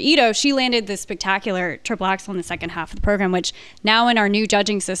then Midori Ito, she landed this spectacular triple axel in the second half of the program, which now in our new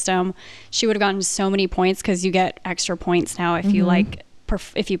judging system, she would have gotten so many points because you get extra points now if you like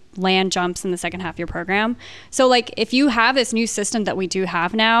if you land jumps in the second half of your program. So like if you have this new system that we do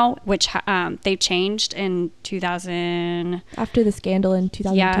have now, which they changed in 2000 after the scandal in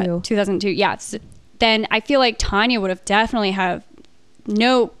 2002. 2002. Yeah. So then I feel like Tanya would have definitely have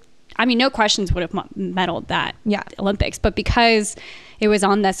no questions would have medaled that Olympics, but because it was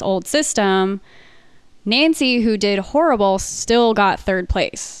on this old system, Nancy, who did horrible, still got third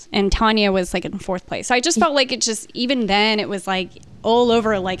place, and Tanya was like in fourth place. So I just felt like even then it was like all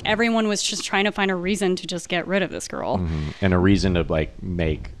over, like everyone was just trying to find a reason to just get rid of this girl. And a reason to like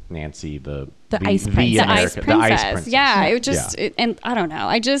make Nancy the ice princess. The ice princess. Yeah, it just and I don't know.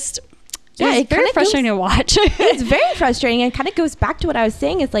 It's very frustrating to watch. It's very frustrating, and kind of goes back to what I was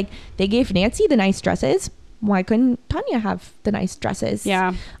saying. It's like they gave Nancy the nice dresses. Why couldn't Tanya have the nice dresses?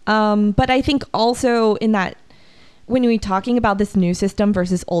 Yeah. But I think also in that, when we're talking about this new system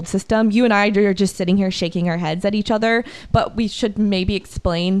versus old system, you and I are just sitting here shaking our heads at each other, but we should maybe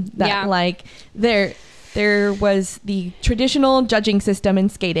explain that like there was the traditional judging system in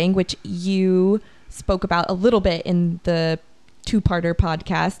skating, which you spoke about a little bit in the two-parter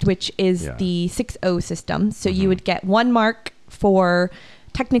podcast, which is the 6-0 system. So you would get 1 mark for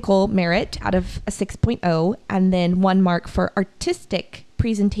technical merit out of a 6.0, and then 1 mark for artistic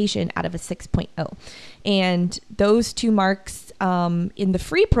presentation out of a 6.0. And those 2 marks in the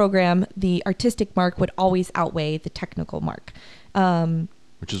free program, the artistic mark would always outweigh the technical mark.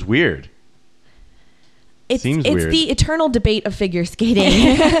 Which is weird. It's the eternal debate of figure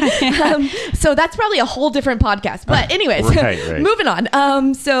skating. So that's probably a whole different podcast. But anyways, right. Moving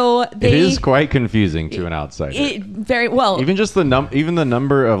on. So it is quite confusing to an outsider. Very well. Even just the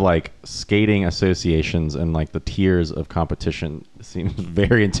number of like skating associations and like the tiers of competition seems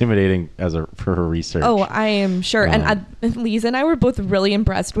very intimidating for her research. Oh, I am sure. And Lisa and I were both really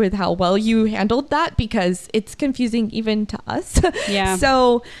impressed with how well you handled that, because it's confusing even to us. Yeah.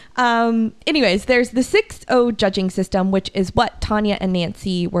 So anyways, there's the 6-0 judging system, which is what Tanya and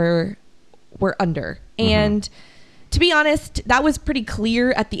Nancy were under. And to be honest, that was pretty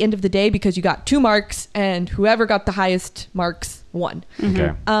clear at the end of the day, because you got 2 marks and whoever got the highest marks won.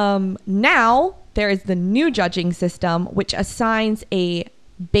 Okay. Now there is the new judging system, which assigns a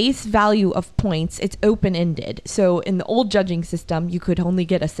base value of points. It's open-ended. So in the old judging system, you could only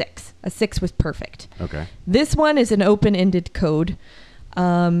get a 6. A 6 was perfect. Okay. This one is an open-ended code.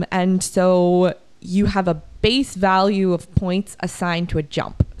 And so you have a base value of points assigned to a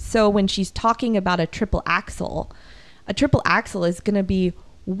jump. So when she's talking about a triple axel is going to be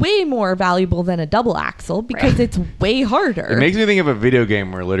way more valuable than a double axel, because it's way harder. It makes me think of a video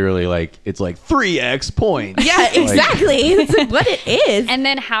game where literally like it's like 3x points. Yeah, exactly. It's what it is. And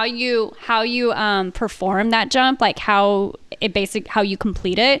then how you perform that jump, like how you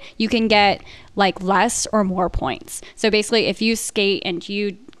complete it, you can get like less or more points. So basically, if you skate and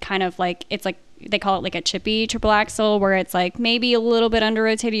you kind of like, it's like they call it like a chippy triple axel, where it's like maybe a little bit under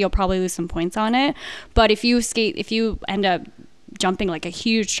rotated, you'll probably lose some points on it. But if you end up jumping like a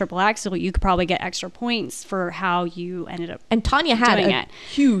huge triple axel, you could probably get extra points for how you ended up. And Tanya had a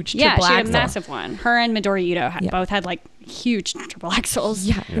huge triple axel. Yeah, she had a massive one. Her and Midori Ito both had like huge triple axels.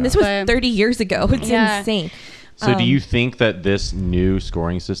 Yeah, and this was 30 years ago. It's insane. So do you think that this new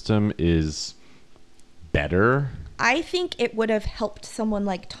scoring system is better? I think it would have helped someone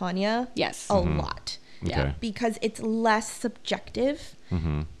like Tanya a lot. Okay. Because it's less subjective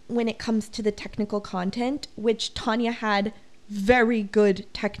when it comes to the technical content, which Tanya had very good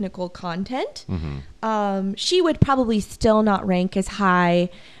technical content. She would probably still not rank as high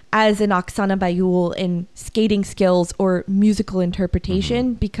as an Oksana Bayul in skating skills or musical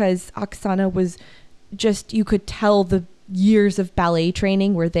interpretation, because Oksana was just, you could tell the years of ballet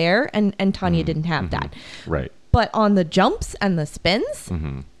training were there, and Tanya didn't have that. Right. But on the jumps and the spins,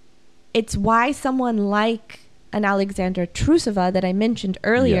 it's why someone like an Alexandra Trusova that I mentioned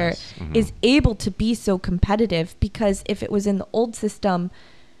earlier is able to be so competitive, because if it was in the old system,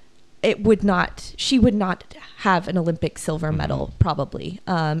 she would not have an Olympic silver medal probably.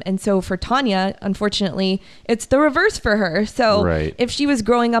 And so for Tanya, unfortunately, it's the reverse for her. So if she was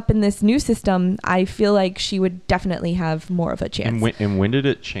growing up in this new system, I feel like she would definitely have more of a chance. And when did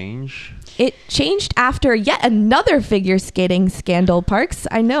it change? It changed after yet another figure skating scandal, Parks.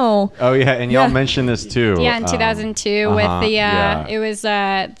 I know. Oh yeah, and y'all mentioned this too. Yeah, in 2002 with the it was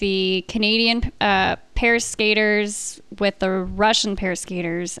the Canadian pair skaters with the Russian pair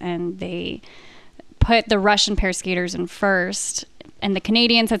skaters, and they put the Russian pair skaters in first. And the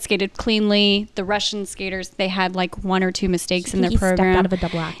Canadians had skated cleanly. The Russian skaters, they had like 1 or 2 mistakes in their program. Stepped out of a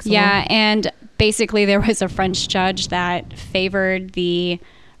double axel. Yeah, and basically there was a French judge that favored the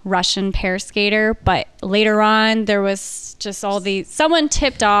Russian pair skater, but later on there was just someone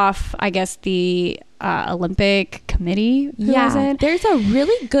tipped off, I guess, the Olympic Committee. There's a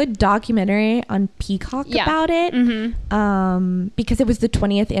really good documentary on Peacock about it, because it was the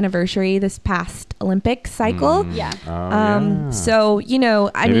 20th anniversary this past Olympic cycle. So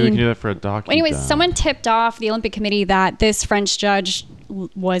Maybe we can do that for a docu. Anyways, someone tipped off the Olympic Committee that this French judge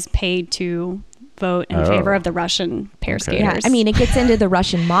was paid to vote in favor of the Russian pair skaters. Yeah, I mean, it gets into the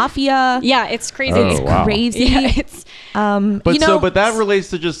Russian mafia. Yeah, it's crazy. Crazy. Yeah, it's but that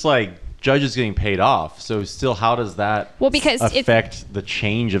relates to just like judges getting paid off. So still, how does that affect the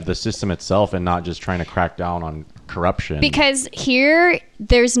change of the system itself, and not just trying to crack down on corruption? Because here,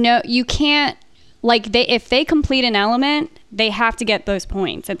 you can't, like, if they complete an element, they have to get those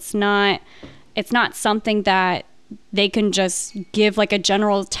points. It's not something that they can just give like a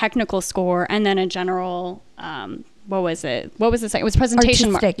general technical score and then a general what was it? It was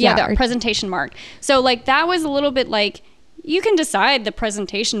presentation mark. The presentation mark. So like that was a little bit like, you can decide the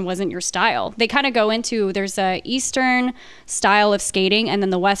presentation wasn't your style. They kind of go into, there's a Eastern style of skating and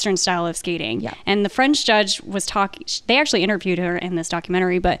then the Western style of skating. Yeah. And the French judge was talking, they actually interviewed her in this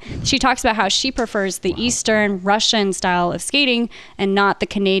documentary, but she talks about how she prefers the Eastern Russian style of skating and not the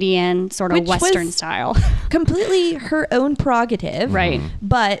Canadian sort of Western style. Completely her own prerogative. Right.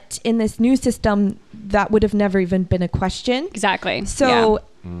 But in this new system, that would have never even been a question. Exactly. So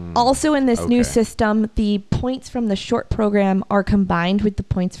also in this new system, the points from the short program are combined with the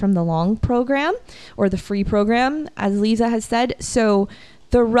points from the long program or the free program, as Lisa has said. So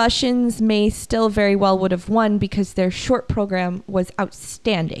the Russians may still very well would have won because their short program was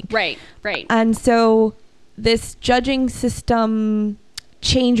outstanding. Right. And so this judging system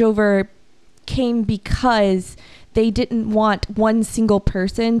changeover came because they didn't want one single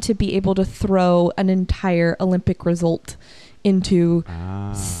person to be able to throw an entire Olympic result into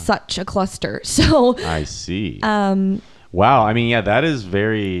such a cluster. So I see. Wow. I mean, that is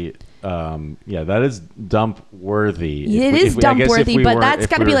very that is dump worthy. It is dump worthy, but that's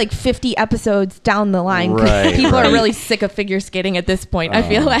got to be like 50 episodes down the line. Right, people are really sick of figure skating at this point, I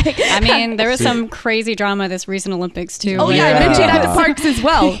feel like. I mean, there was some crazy drama this recent Olympics too. Oh yeah, I mentioned that at Parks as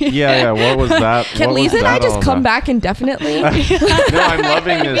well. Yeah. What was that? Can Lisa and I just come back indefinitely? No, I'm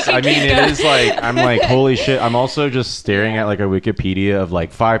loving this. I mean, it is like, I'm like, holy shit. I'm also just staring at like a Wikipedia of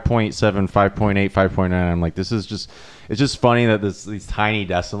like 5.7, 5.8, 5.9. I'm like, this is just... It's just funny that these tiny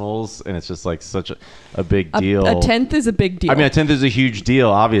decimals, and it's just like such a big deal. A tenth is a big deal. I mean, a tenth is a huge deal.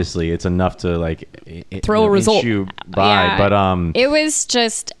 Obviously, it's enough to like throw a result by. Yeah, but it was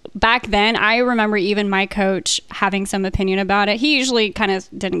just back then. I remember even my coach having some opinion about it. He usually kind of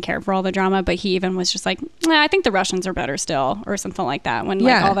didn't care for all the drama, but he even was just like, I think the Russians are better still, or something like that. When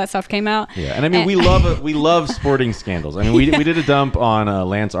like all that stuff came out. Yeah, and I mean, we love sporting scandals. I mean, we did a dump on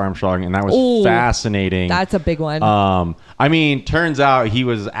Lance Armstrong, and that was fascinating. That's a big one. I mean, turns out he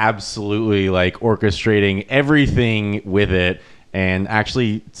was absolutely like orchestrating everything with it, and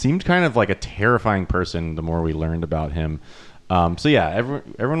actually seemed kind of like a terrifying person the more we learned about him. So yeah,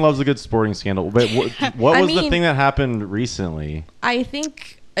 everyone loves a good sporting scandal. But what was the thing that happened recently? I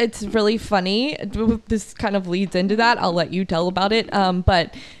think it's really funny. This kind of leads into that. I'll let you tell about it.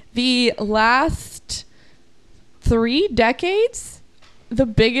 But the last 3 decades, the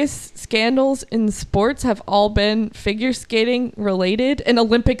biggest scandals in sports have all been figure skating related, and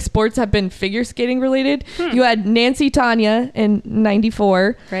Olympic sports have been figure skating related. You had Nancy Tanya in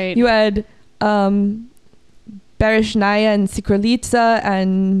 94. Right. You had Bereshnaya and Sikralica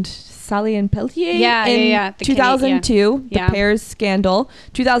and Sally and Peltier in 2002, the pairs scandal,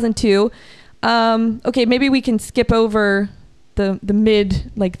 2002. Okay, maybe we can skip over the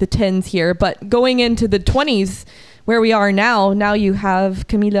mid, like the 10s here, but going into the 20s, where we are now you have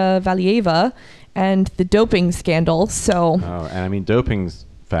Kamila Valieva and the doping scandal. So, and I mean, doping's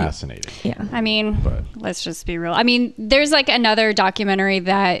fascinating. Yeah. I mean, let's just be real. I mean, there's like another documentary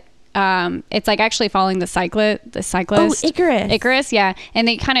that it's like actually following the cyclist. Oh, Icarus, yeah. And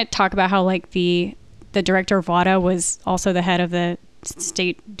they kind of talk about how like the director of WADA was also the head of the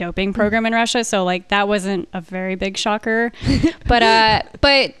state doping program in Russia. So like that wasn't a very big shocker. But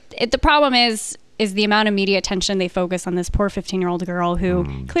the problem is the amount of media attention they focus on this poor 15-year-old girl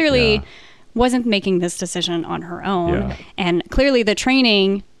who clearly wasn't making this decision on her own. Yeah. And clearly the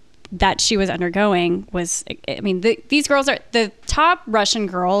training that she was undergoing was, I mean, these girls are, the top Russian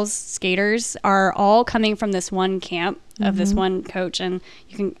girls skaters are all coming from this one camp of this one coach. And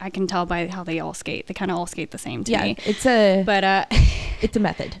I can tell by how they all skate. They kind of all skate the same to me. It's a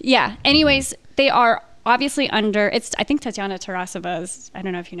method. Yeah. Anyways, they are obviously I think Tatiana Tarasova's, I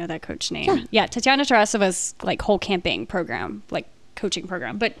don't know if you know that coach name. Yeah, Tatiana Tarasova's like whole camping program like coaching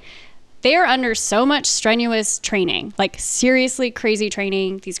program, but they are under so much strenuous training, like seriously crazy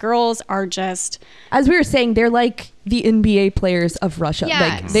training. These girls are just, as we were saying, they're like the NBA players of Russia. Yeah,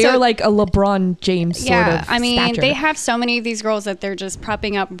 Like they are like a LeBron James sort of I mean, stature. they have so many of these girls that they're just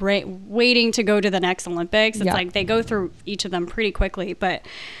prepping up, waiting to go to the next Olympics. It's Yeah. like they go through each of them pretty quickly. But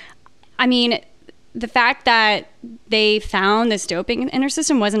I mean, the fact that they found this doping in her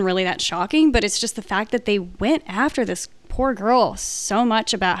system wasn't really that shocking, but it's just the fact that they went after this poor girl so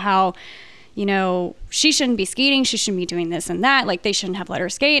much about how, you know, she shouldn't be skating, she shouldn't be doing this and that, like they shouldn't have let her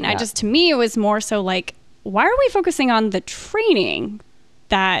skate. And to me, it was more so like, why are we focusing on the training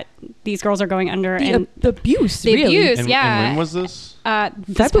that these girls are going under and the abuse, the really. abuse? And Yeah. when was this?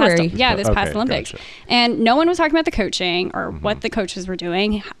 This February. This past Okay, Olympics. gotcha. And no one was talking about the coaching or what the coaches were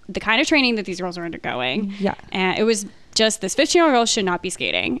doing, the kind of training that these girls are undergoing. Yeah. And it was just this 15-year-old girl should not be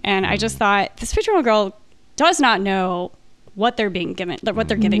skating. And I just thought this 15-year-old girl does not know what they're being given, what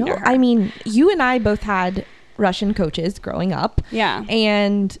they're giving to her. I mean, you and I both had Russian coaches growing up. Yeah.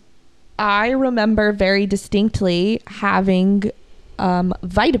 And I remember very distinctly having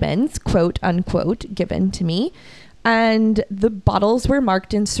vitamins, quote unquote, given to me. And the bottles were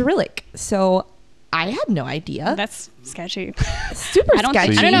marked in Cyrillic. So I had no idea. That's sketchy. Super I don't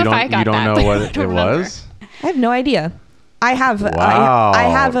sketchy. think- I don't know if I got You don't that. know what I it don't remember. was? I have no idea. I have Wow. I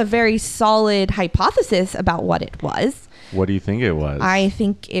have a very solid hypothesis about what it was. What do you think it was? I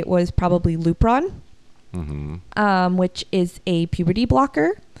think it was probably Lupron, which is a puberty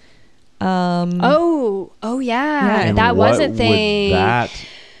blocker. Oh yeah. And That was a what thing.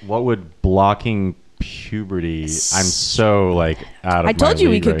 What would blocking puberty? I'm so like out of I told my you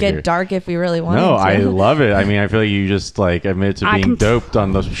we league could right get here. dark if we really wanted No, to. I love it. I mean, I feel like you just like admit to being doped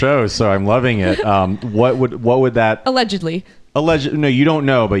on the show, so I'm loving it. What would that Allegedly. No, you don't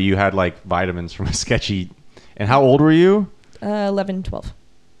know, but you had like vitamins from a sketchy. And how old were you? 11, 12.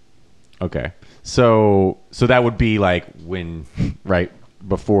 Okay, so that would be like when right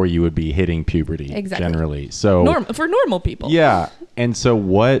before you would be hitting puberty, Exactly. generally. So For normal people. yeah, and so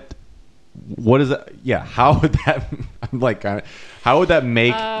what is that? Yeah, how would that? I'm like, how would that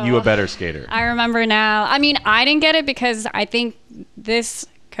make you a better skater? I remember now. I mean, I didn't get it because I think this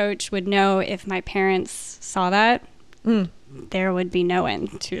coach would know if my parents saw that. There would be no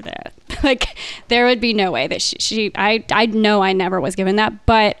end to that. Like, there would be no way that I know I never was given that,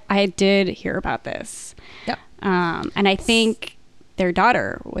 but I did hear about this. Yep. And I think their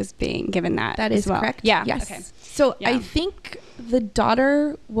daughter was being given that. That as is well. correct. Yeah. Yes. Okay. So Yeah. I think the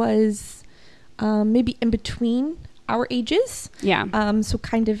daughter was maybe in between our ages. Yeah. So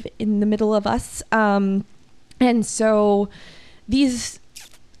kind of in the middle of us. And so these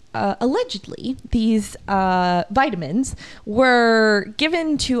allegedly these vitamins were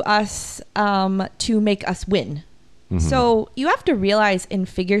given to us to make us win. So you have to realize in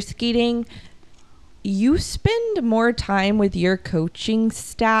figure skating, you spend more time with your coaching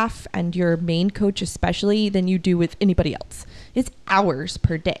staff and your main coach especially than you do with anybody else. It's hours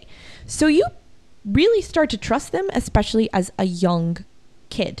per day. So you really start to trust them, especially as a young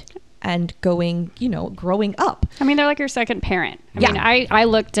kid and growing up. I mean, they're like your second parent. I Yeah. mean, I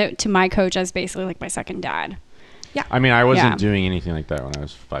looked to my coach as basically like my second dad. I mean, I wasn't Yeah. doing anything like that when I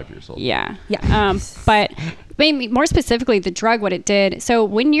was 5 years old. Yeah. Yeah. But maybe more specifically, the drug, what it did. So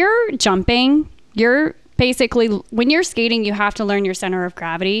when you're jumping, you're basically, when you're skating, you have to learn your center of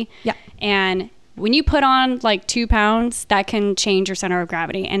gravity. Yeah. And when you put on like 2 pounds, that can change your center of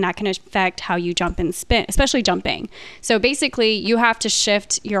gravity and that can affect how you jump and spin, especially jumping. So basically, you have to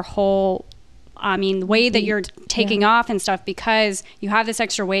shift your whole, the way that you're taking off and stuff, because you have this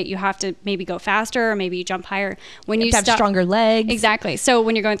extra weight. You have to maybe go faster or maybe you jump higher. When You have to have stronger legs. Exactly. So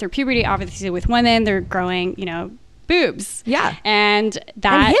when you're going through puberty, obviously with women, they're growing, boobs. Yeah. And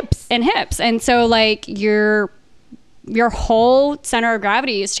that And hips. And so like your whole center of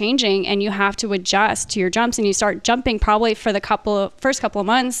gravity is changing and you have to adjust to your jumps, and you start jumping probably for the first couple of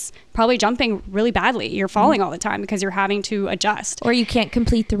months, probably jumping really badly. You're falling all the time because you're having to adjust. Or you can't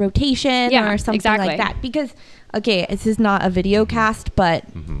complete the rotation or something exactly. like that. Because, okay, this is not a video cast, but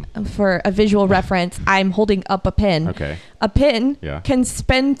for a visual reference, I'm holding up a pin. Okay. A pin Yeah. can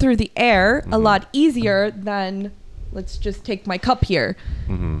spin through the air a lot easier than, let's just take my cup here,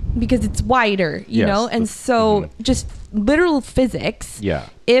 because it's wider, you Yes, know? And so just literal physics. Yeah.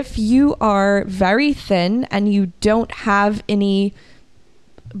 If you are very thin and you don't have any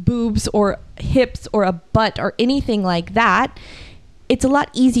boobs or hips or a butt or anything like that, it's a lot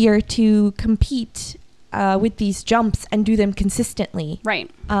easier to compete with these jumps and do them consistently. Right.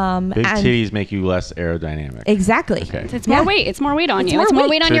 Big and- titties make you less aerodynamic. Exactly. Okay. It's more weight. It's more weight on you. It's more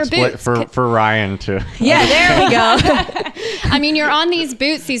weight on To your exploit- boots. for Ryan to. Yeah, there we go. I mean, you're on these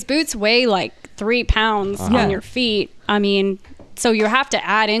boots. These boots weigh like 3 pounds Yeah. on your feet. I mean, so you have to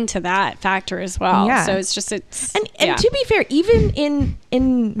add into that factor as well. Yeah. So it's just it's And yeah. to be fair, even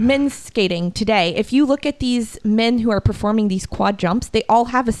in men's skating today, if you look at these men who are performing these quad jumps, they all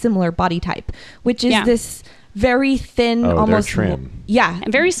have a similar body type, which is Yeah. this very thin, Oh, they're almost trim. Yeah,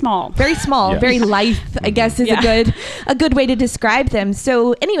 and very small. very small, Yes. very lithe, I guess is Yeah. a good way to describe them.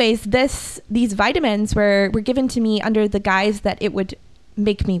 So anyways, these vitamins were given to me under the guise that it would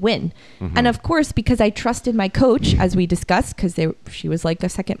make me win. And of course, because I trusted my coach, as we discussed, because she was like a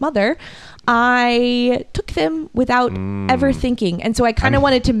second mother, I took them without ever thinking. And so I kind of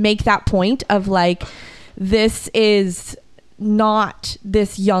wanted to make that point of like, this is not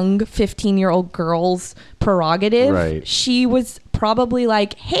this young 15-year-old girl's prerogative. Right. She was probably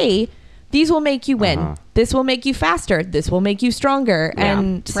like, hey, these will make you win. This will make you faster. This will make you stronger. Yeah.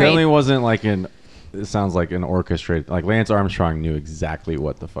 And It certainly wasn't like it sounds like an orchestrated, like Lance Armstrong knew exactly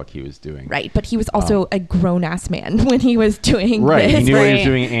what the fuck he was doing. right, but he was also a grown-ass man when he was doing Right. this. He knew what he was Right.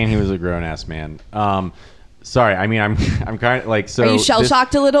 doing and he was a grown ass man. Sorry. I mean, I'm kind of like, so. Are you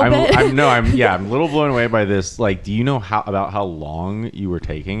shell-shocked a little bit? I'm a little blown away by this. Like, do you know about how long you were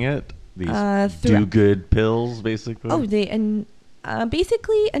taking it? These do good pills, basically? Oh,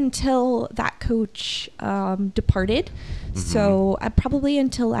 basically until that coach departed. So probably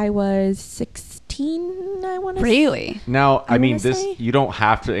until I was 16, I want to Really? Now, I mean, wanna this, say- you don't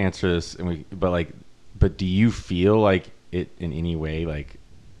have to answer this, but do you feel like it in any way, like,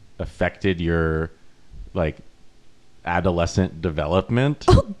 affected your, like, adolescent development?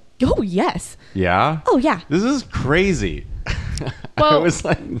 Oh, yes. Yeah? Oh, yeah. This is crazy. I Well, was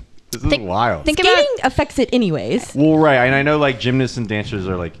like, this is wild. Think about Skating affects it anyways. Well, right, and I know like gymnasts and dancers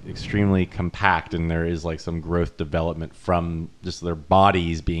are like extremely compact, and there is like some growth development from just their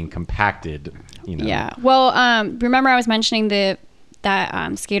bodies being compacted. You know. Yeah. Well, remember I was mentioning that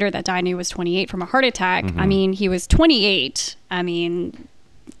skater that died and he was 28 from a heart attack. I mean, he was 28. I mean,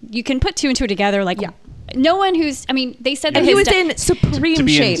 you can put two and two together. Like, Yeah. no one who's. I mean, they said that And he his was da- in supreme To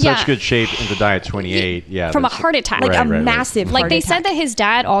be shape. in such Yeah. good shape and to die at 28, yeah, from a that's- heart attack. Like Right, a right, right. massive like heart they attack. said that his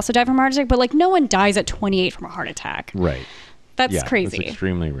dad also died from a heart attack, but like no one dies at 28 from a heart attack. Right. That's Yeah, crazy. It's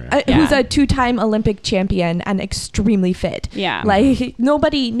extremely rare. Who's Yeah. a 2-time Olympic champion and extremely fit. Yeah. Like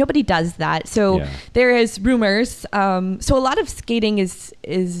nobody does that. So Yeah. there is rumors. So a lot of skating is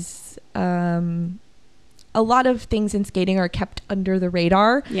a lot of things in skating are kept under the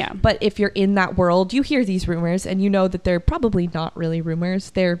radar. Yeah. But if you're in that world, you hear these rumors and you know that they're probably not really rumors.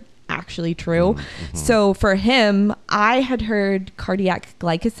 They're actually true. So for him, I had heard cardiac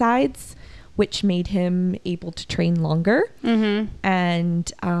glycosides, which made him able to train longer.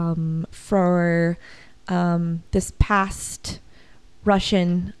 And for this past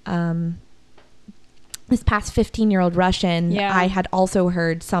Russian, this past 15-year-old Russian, Yeah. I had also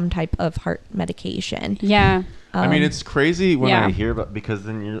heard some type of heart medication. Yeah. I mean, it's crazy when yeah. I hear about, because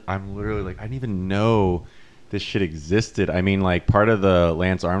then I'm literally like, I didn't even know this shit existed. I mean, like, part of the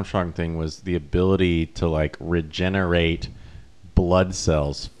Lance Armstrong thing was the ability to like regenerate blood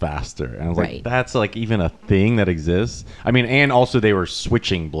cells faster, and I was Right. like, that's like even a thing that exists. I mean, and also they were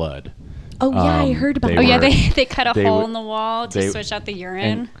switching blood. Oh, yeah, I heard about they Oh that. yeah, were- they cut a they hole would- in the wall to they- switch out the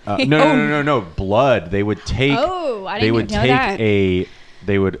urine. And, no, blood. They would take. Oh, I They didn't would know take that.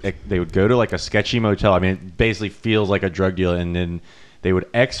 They would go to like a sketchy motel. I mean, it basically feels like a drug deal, and then they would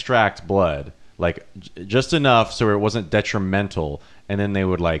extract blood, like just enough so it wasn't detrimental, and then they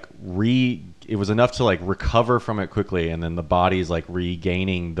would like it was enough to like recover from it quickly, and then the body's like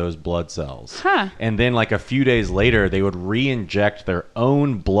regaining those blood cells. Huh. And then like a few days later, they would re-inject their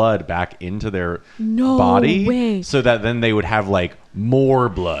own blood back into their No body, way. so that then they would have like more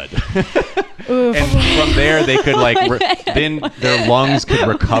blood. And from there, they could like then their lungs could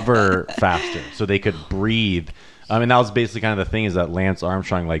recover faster, so they could breathe. And that was basically kind of the thing, is that Lance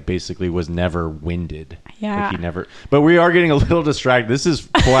Armstrong like basically was never winded. Yeah. Like he never. But we are getting a little distracted. This is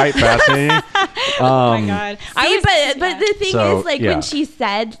quite fascinating. Oh my god! But the thing So, is, like, yeah. when she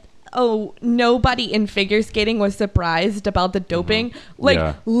said, oh, nobody in figure skating was surprised about the doping, like,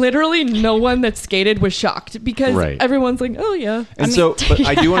 Yeah. literally no one that skated was shocked, because Right. everyone's like, oh, yeah. And but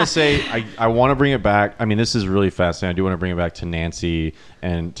I do want to say, I want to bring it back. I mean, this is really fascinating. I do want to bring it back to Nancy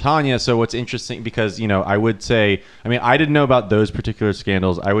and Tanya. So what's interesting, because, I would say, I mean, I didn't know about those particular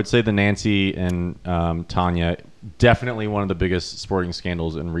scandals. I would say the Nancy and Tanya, definitely one of the biggest sporting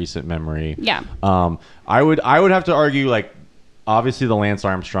scandals in recent memory. Yeah. I would have to argue, like, obviously the Lance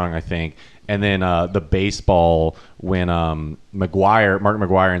Armstrong, I think, and then the baseball when Mark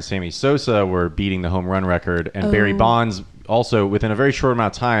McGwire and Sammy Sosa were beating the home run record, and Barry Bonds also within a very short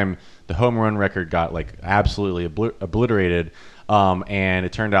amount of time, the home run record got like absolutely obliterated. And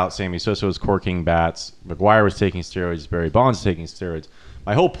it turned out Sammy Sosa was corking bats, McGwire was taking steroids, Barry Bonds was taking steroids.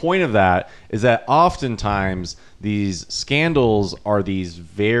 My whole point of that is that oftentimes these scandals are these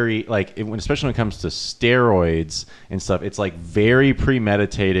very, like, especially when it comes to steroids and stuff, it's like very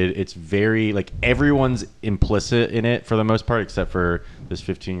premeditated. It's very, like, everyone's implicit in it for the most part, except for this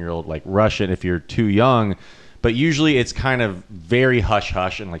 15-year-old, like, Russian if you're too young. But usually it's kind of very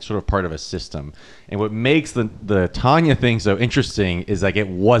hush-hush and like sort of part of a system. And what makes the Tanya thing so interesting is like it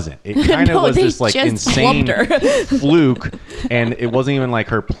wasn't. It kind of was this like insane fluke, and it wasn't even like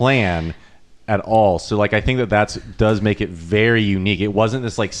her plan at all. So like I think that does make it very unique. It wasn't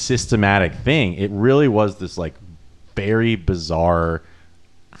this like systematic thing. It really was this like very bizarre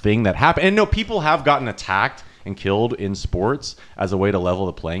thing that happened. And no, people have gotten attacked and killed in sports as a way to level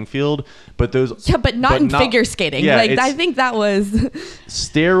the playing field, but not in figure skating. Yeah, like I think that was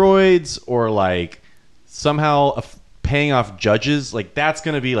steroids or like somehow paying off judges. Like that's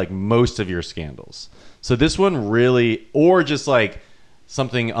going to be like most of your scandals. So this one really, or just like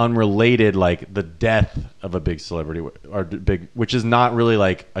something unrelated, like the death of a big celebrity or big, which is not really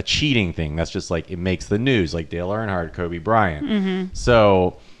like a cheating thing. That's just like it makes the news, like Dale Earnhardt, Kobe Bryant. Mm-hmm.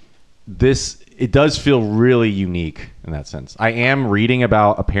 So it does feel really unique in that sense. I am reading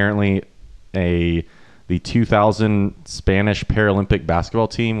about apparently the 2000 Spanish Paralympic basketball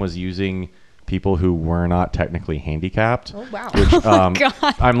team was using people who were not technically handicapped. Oh wow! Which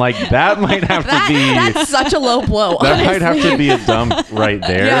I'm like, that might have to be. That's such a low blow. That honestly. might have to be a dump right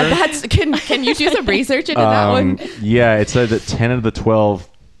there. Yeah, can you do some research into that one? Yeah, it said that 10 of the 12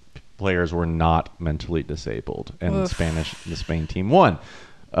 players were not mentally disabled, and the Spain team won.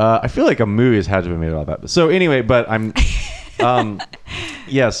 I feel like a movie has had to be made about that. So anyway, but I'm,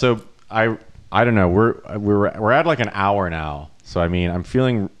 yeah. So I don't know. We're at like an hour now. So I mean, I'm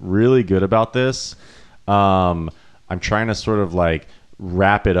feeling really good about this. I'm trying to sort of like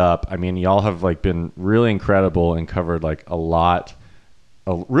wrap it up. I mean, y'all have like been really incredible and covered like a lot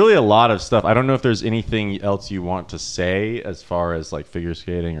of stuff. I don't know if there's anything else you want to say as far as like figure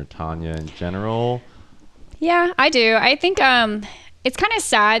skating or Tanya in general. Yeah, I do. I think it's kind of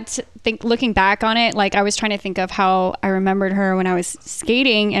sad to think, looking back on it, like I was trying to think of how I remembered her when I was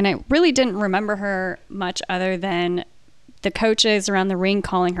skating, and I really didn't remember her much other than the coaches around the rink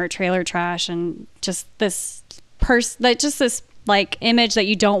calling her trailer trash and just this like image that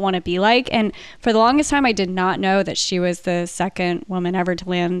you don't want to be like. And for the longest time, I did not know that she was the second woman ever to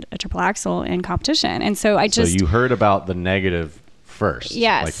land a triple axel in competition. And so So you heard about the negative first.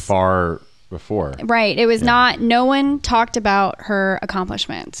 Yes. Like far before. Right. It was no one talked about her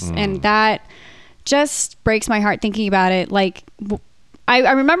accomplishments. And that just breaks my heart thinking about it. Like,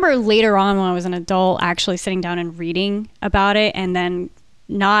 I remember later on when I was an adult actually sitting down and reading about it, and then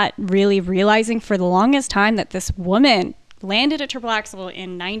not really realizing for the longest time that this woman landed a triple axel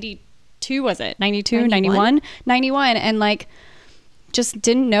in 92, was it? 92, 91? 91. And like, just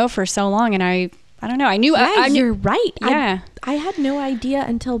didn't know for so long. And I don't know. I knew. Yeah, you're right. Yeah. I had no idea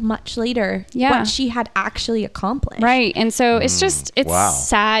until much later what she had actually accomplished. Right. And so it's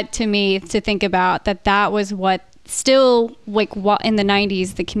sad to me to think about that was what still, like, in the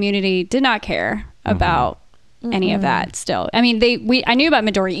 90s, the community did not care about any of that still. I mean, I knew about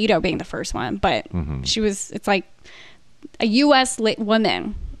Midori Ito being the first one, but it's like a U.S.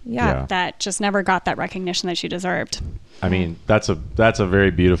 woman that just never got that recognition that she deserved. I mean, that's a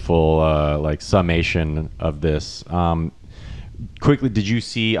very beautiful like summation of this. Quickly, did you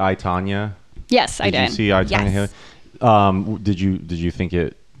see I, Tanya? Yes, I did. Did you see I, Tanya? Yes. Did you think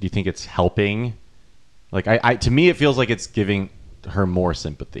it? Do you think it's helping? Like, I to me, it feels like it's giving her more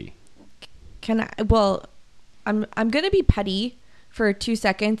sympathy. Well, I'm gonna be petty for 2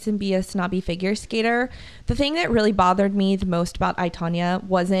 seconds and be a snobby figure skater. The thing that really bothered me the most about I, Tanya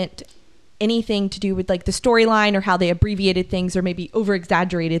wasn't anything to do with like the storyline or how they abbreviated things or maybe over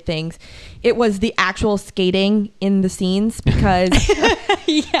exaggerated things. It was the actual skating in the scenes, because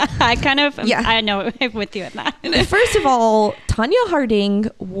I know I'm with you in that. First of all, Tanya Harding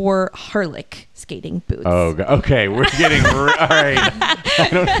wore Harlech skating boots. Oh, okay. We're getting all right.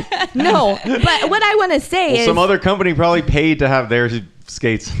 No, but what I want to say is some other company probably paid to have their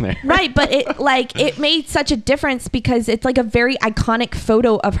skates in there. Right, but it made such a difference because it's like a very iconic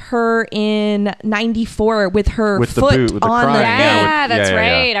photo of her in 94 with her foot on the that's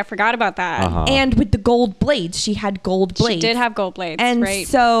right. I forgot about that. And with the gold blades. She had gold blades. She did have gold blades. And right.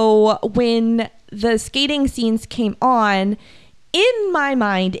 so when the skating scenes came on, in my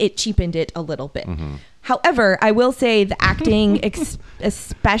mind, it cheapened it a little bit. Mm-hmm. However, I will say the acting,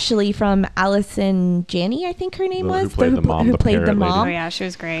 especially from Allison Janney, I think her name Who was, played the mom, who the played the parrot lady. Oh mom. yeah, she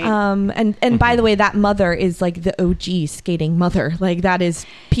was great. And by the way, that mother is like the OG skating mother. Like that is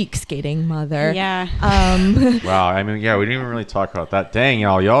peak skating mother. Yeah. Wow. I mean, yeah, we didn't even really talk about that. Dang,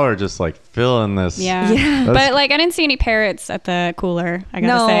 y'all are just like feeling this. Yeah. Yeah. But like I didn't see any parrots at the cooler, I gotta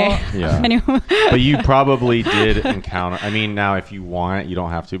No. say. Yeah. Anyway. But you probably did encounter. I mean, now if you want, you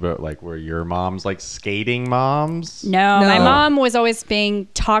don't have to. But like, were your moms like skating moms? No, No. my mom was always being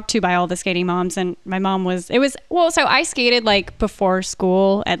talked to by all the skating moms, and my mom was. So I skated like before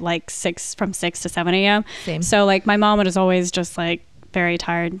school at like from 6 to 7 a.m. Same. So like my mom was always just like very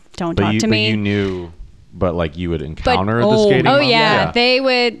tired. Don't talk to me. But you knew. But like you would encounter the oh, skating. Oh moms? yeah, they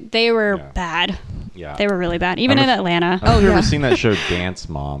were Yeah. bad. Yeah. They were really bad, even I in don't know Atlanta. I don't know if you've yeah. ever seen that show, Dance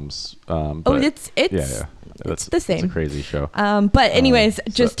Moms. But it's yeah. That's the same. It's a crazy show. But anyways, so-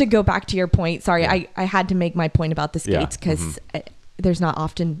 just to go back to your point, sorry, Yeah. I had to make my point about the Yeah, skates because there's not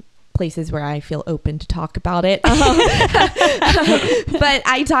often places where I feel open to talk about it. But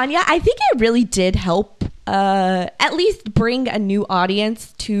Tanya, I think it really did help at least bring a new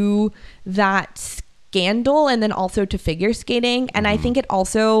audience to that scandal and then also to figure skating. And I think it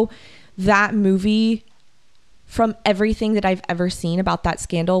also, that movie, from everything that I've ever seen about that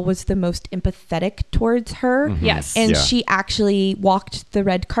scandal, was the most empathetic towards her. Yes. And Yeah. she actually walked the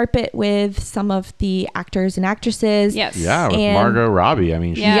red carpet with some of the actors and actresses. Yes. Yeah, with And- Margot Robbie. I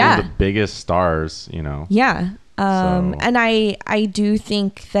mean, she's Yeah. one of the biggest stars, you know. Yeah. So- And I do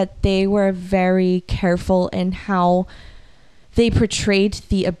think that they were very careful in how they portrayed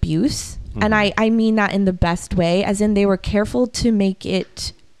the abuse. And I mean that in the best way, as in they were careful to make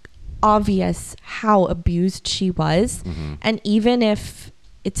it obvious how abused she was. And even if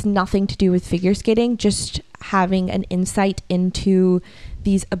it's nothing to do with figure skating, just having an insight into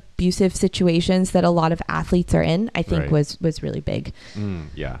these abusive situations that a lot of athletes are in, I think Right. was really big.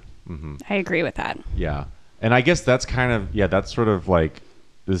 Yeah. Mm-hmm. I agree with that. Yeah. And I guess that's kind of, that's sort of like,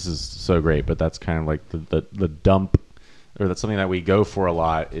 this is so great, but that's kind of like the dump, or that's something that we go for a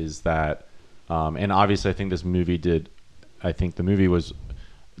lot, is that, and obviously I think the movie did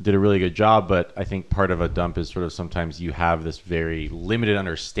a really good job, but I think part of a dump is sort of sometimes you have this very limited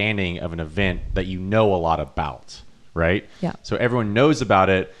understanding of an event that you know a lot about, right? Yeah. So everyone knows about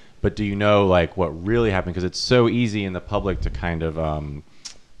it, but do you know like what really happened? Because it's so easy in the public to kind of,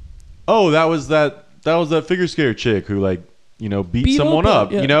 that was that figure skater chick who like, beat someone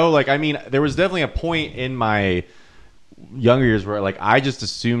up, yeah. like, I mean, there was definitely a point in my younger years where like I just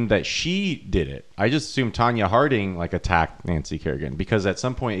assumed that she did it. I just assumed Tanya Harding like attacked Nancy Kerrigan, because at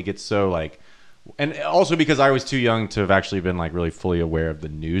some point it gets so like, and also because I was too young to have actually been like really fully aware of the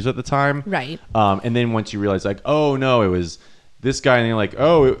news at the time. Right. And then once you realize like, oh no, it was this guy, and you're like,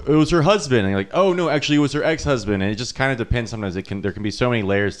 oh, it was her husband, and you're like, oh no, actually it was her ex-husband, and it just kind of depends. Sometimes there can be so many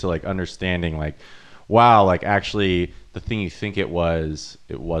layers to like understanding like, wow, like actually the thing you think it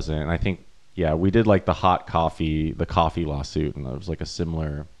wasn't. And I think, yeah, we did like the coffee lawsuit, and there was like a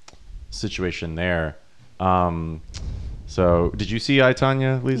similar situation there. So did you see I,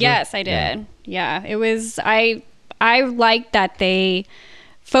 Tanya, Lisa? Yes, I did. Yeah, it was. I liked that they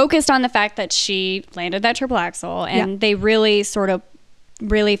focused on the fact that she landed that triple axel, and they really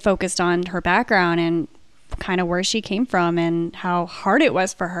focused on her background and kind of where she came from and how hard it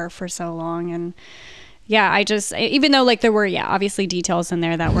was for her for so long. And yeah, even though like there were obviously details in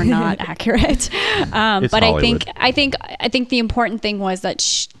there that were not accurate, but Hollywood. I think the important thing was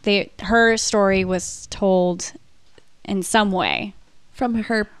that her story was told in some way From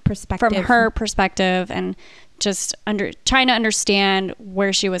her perspective. and just trying to understand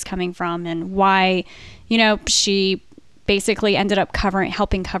where she was coming from and why, she basically ended up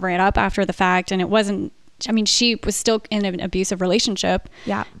helping cover it up after the fact. And it wasn't, I mean, she was still in an abusive relationship.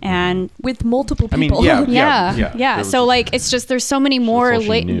 Yeah. And With multiple I mean, people. yeah. yeah. There was So like, it's just, there's so many more all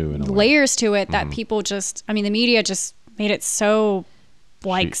she knew in a way. layers to it that people just, I mean, the media just made it so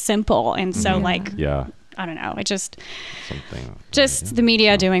like simple. And so like, Yeah. I don't know. It just Something. the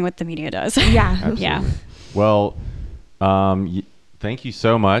media doing what the media does. Yeah. Absolutely. Yeah. Well, thank you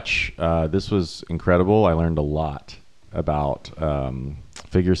so much. This was incredible. I learned a lot about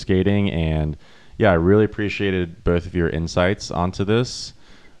figure skating, and I really appreciated both of your insights onto this.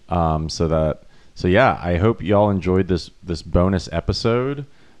 So I hope y'all enjoyed this bonus episode.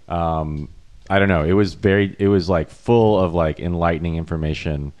 I don't know. It was like full of like enlightening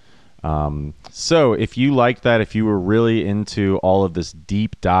information. So if you liked that, if you were really into all of this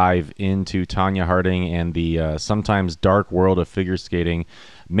deep dive into Tanya Harding and the sometimes dark world of figure skating,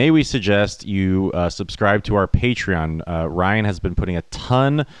 may we suggest you subscribe to our Patreon. Ryan has been putting a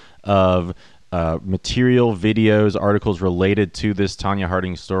ton of material, videos, articles related to this Tonya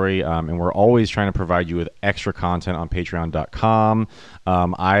Harding story, and we're always trying to provide you with extra content on patreon.com.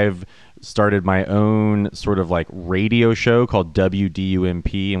 I've started my own sort of like radio show called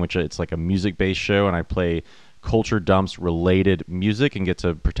WDUMP, in which it's like a music-based show, and I play Culture Dumps related music and get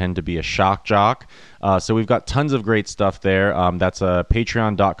to pretend to be a shock jock. So we've got tons of great stuff there. That's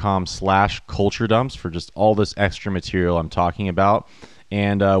patreon.com/Culture Dumps for just all this extra material I'm talking about.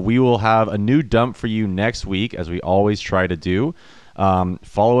 And we will have a new dump for you next week, as we always try to do.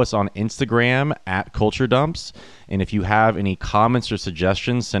 Follow us on Instagram at Culture Dumps. And if you have any comments or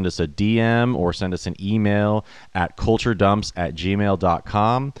suggestions, send us a DM or send us an email at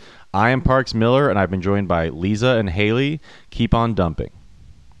culturedumps@gmail.com. I am Parks Miller, and I've been joined by Lisa and Haley. Keep on dumping.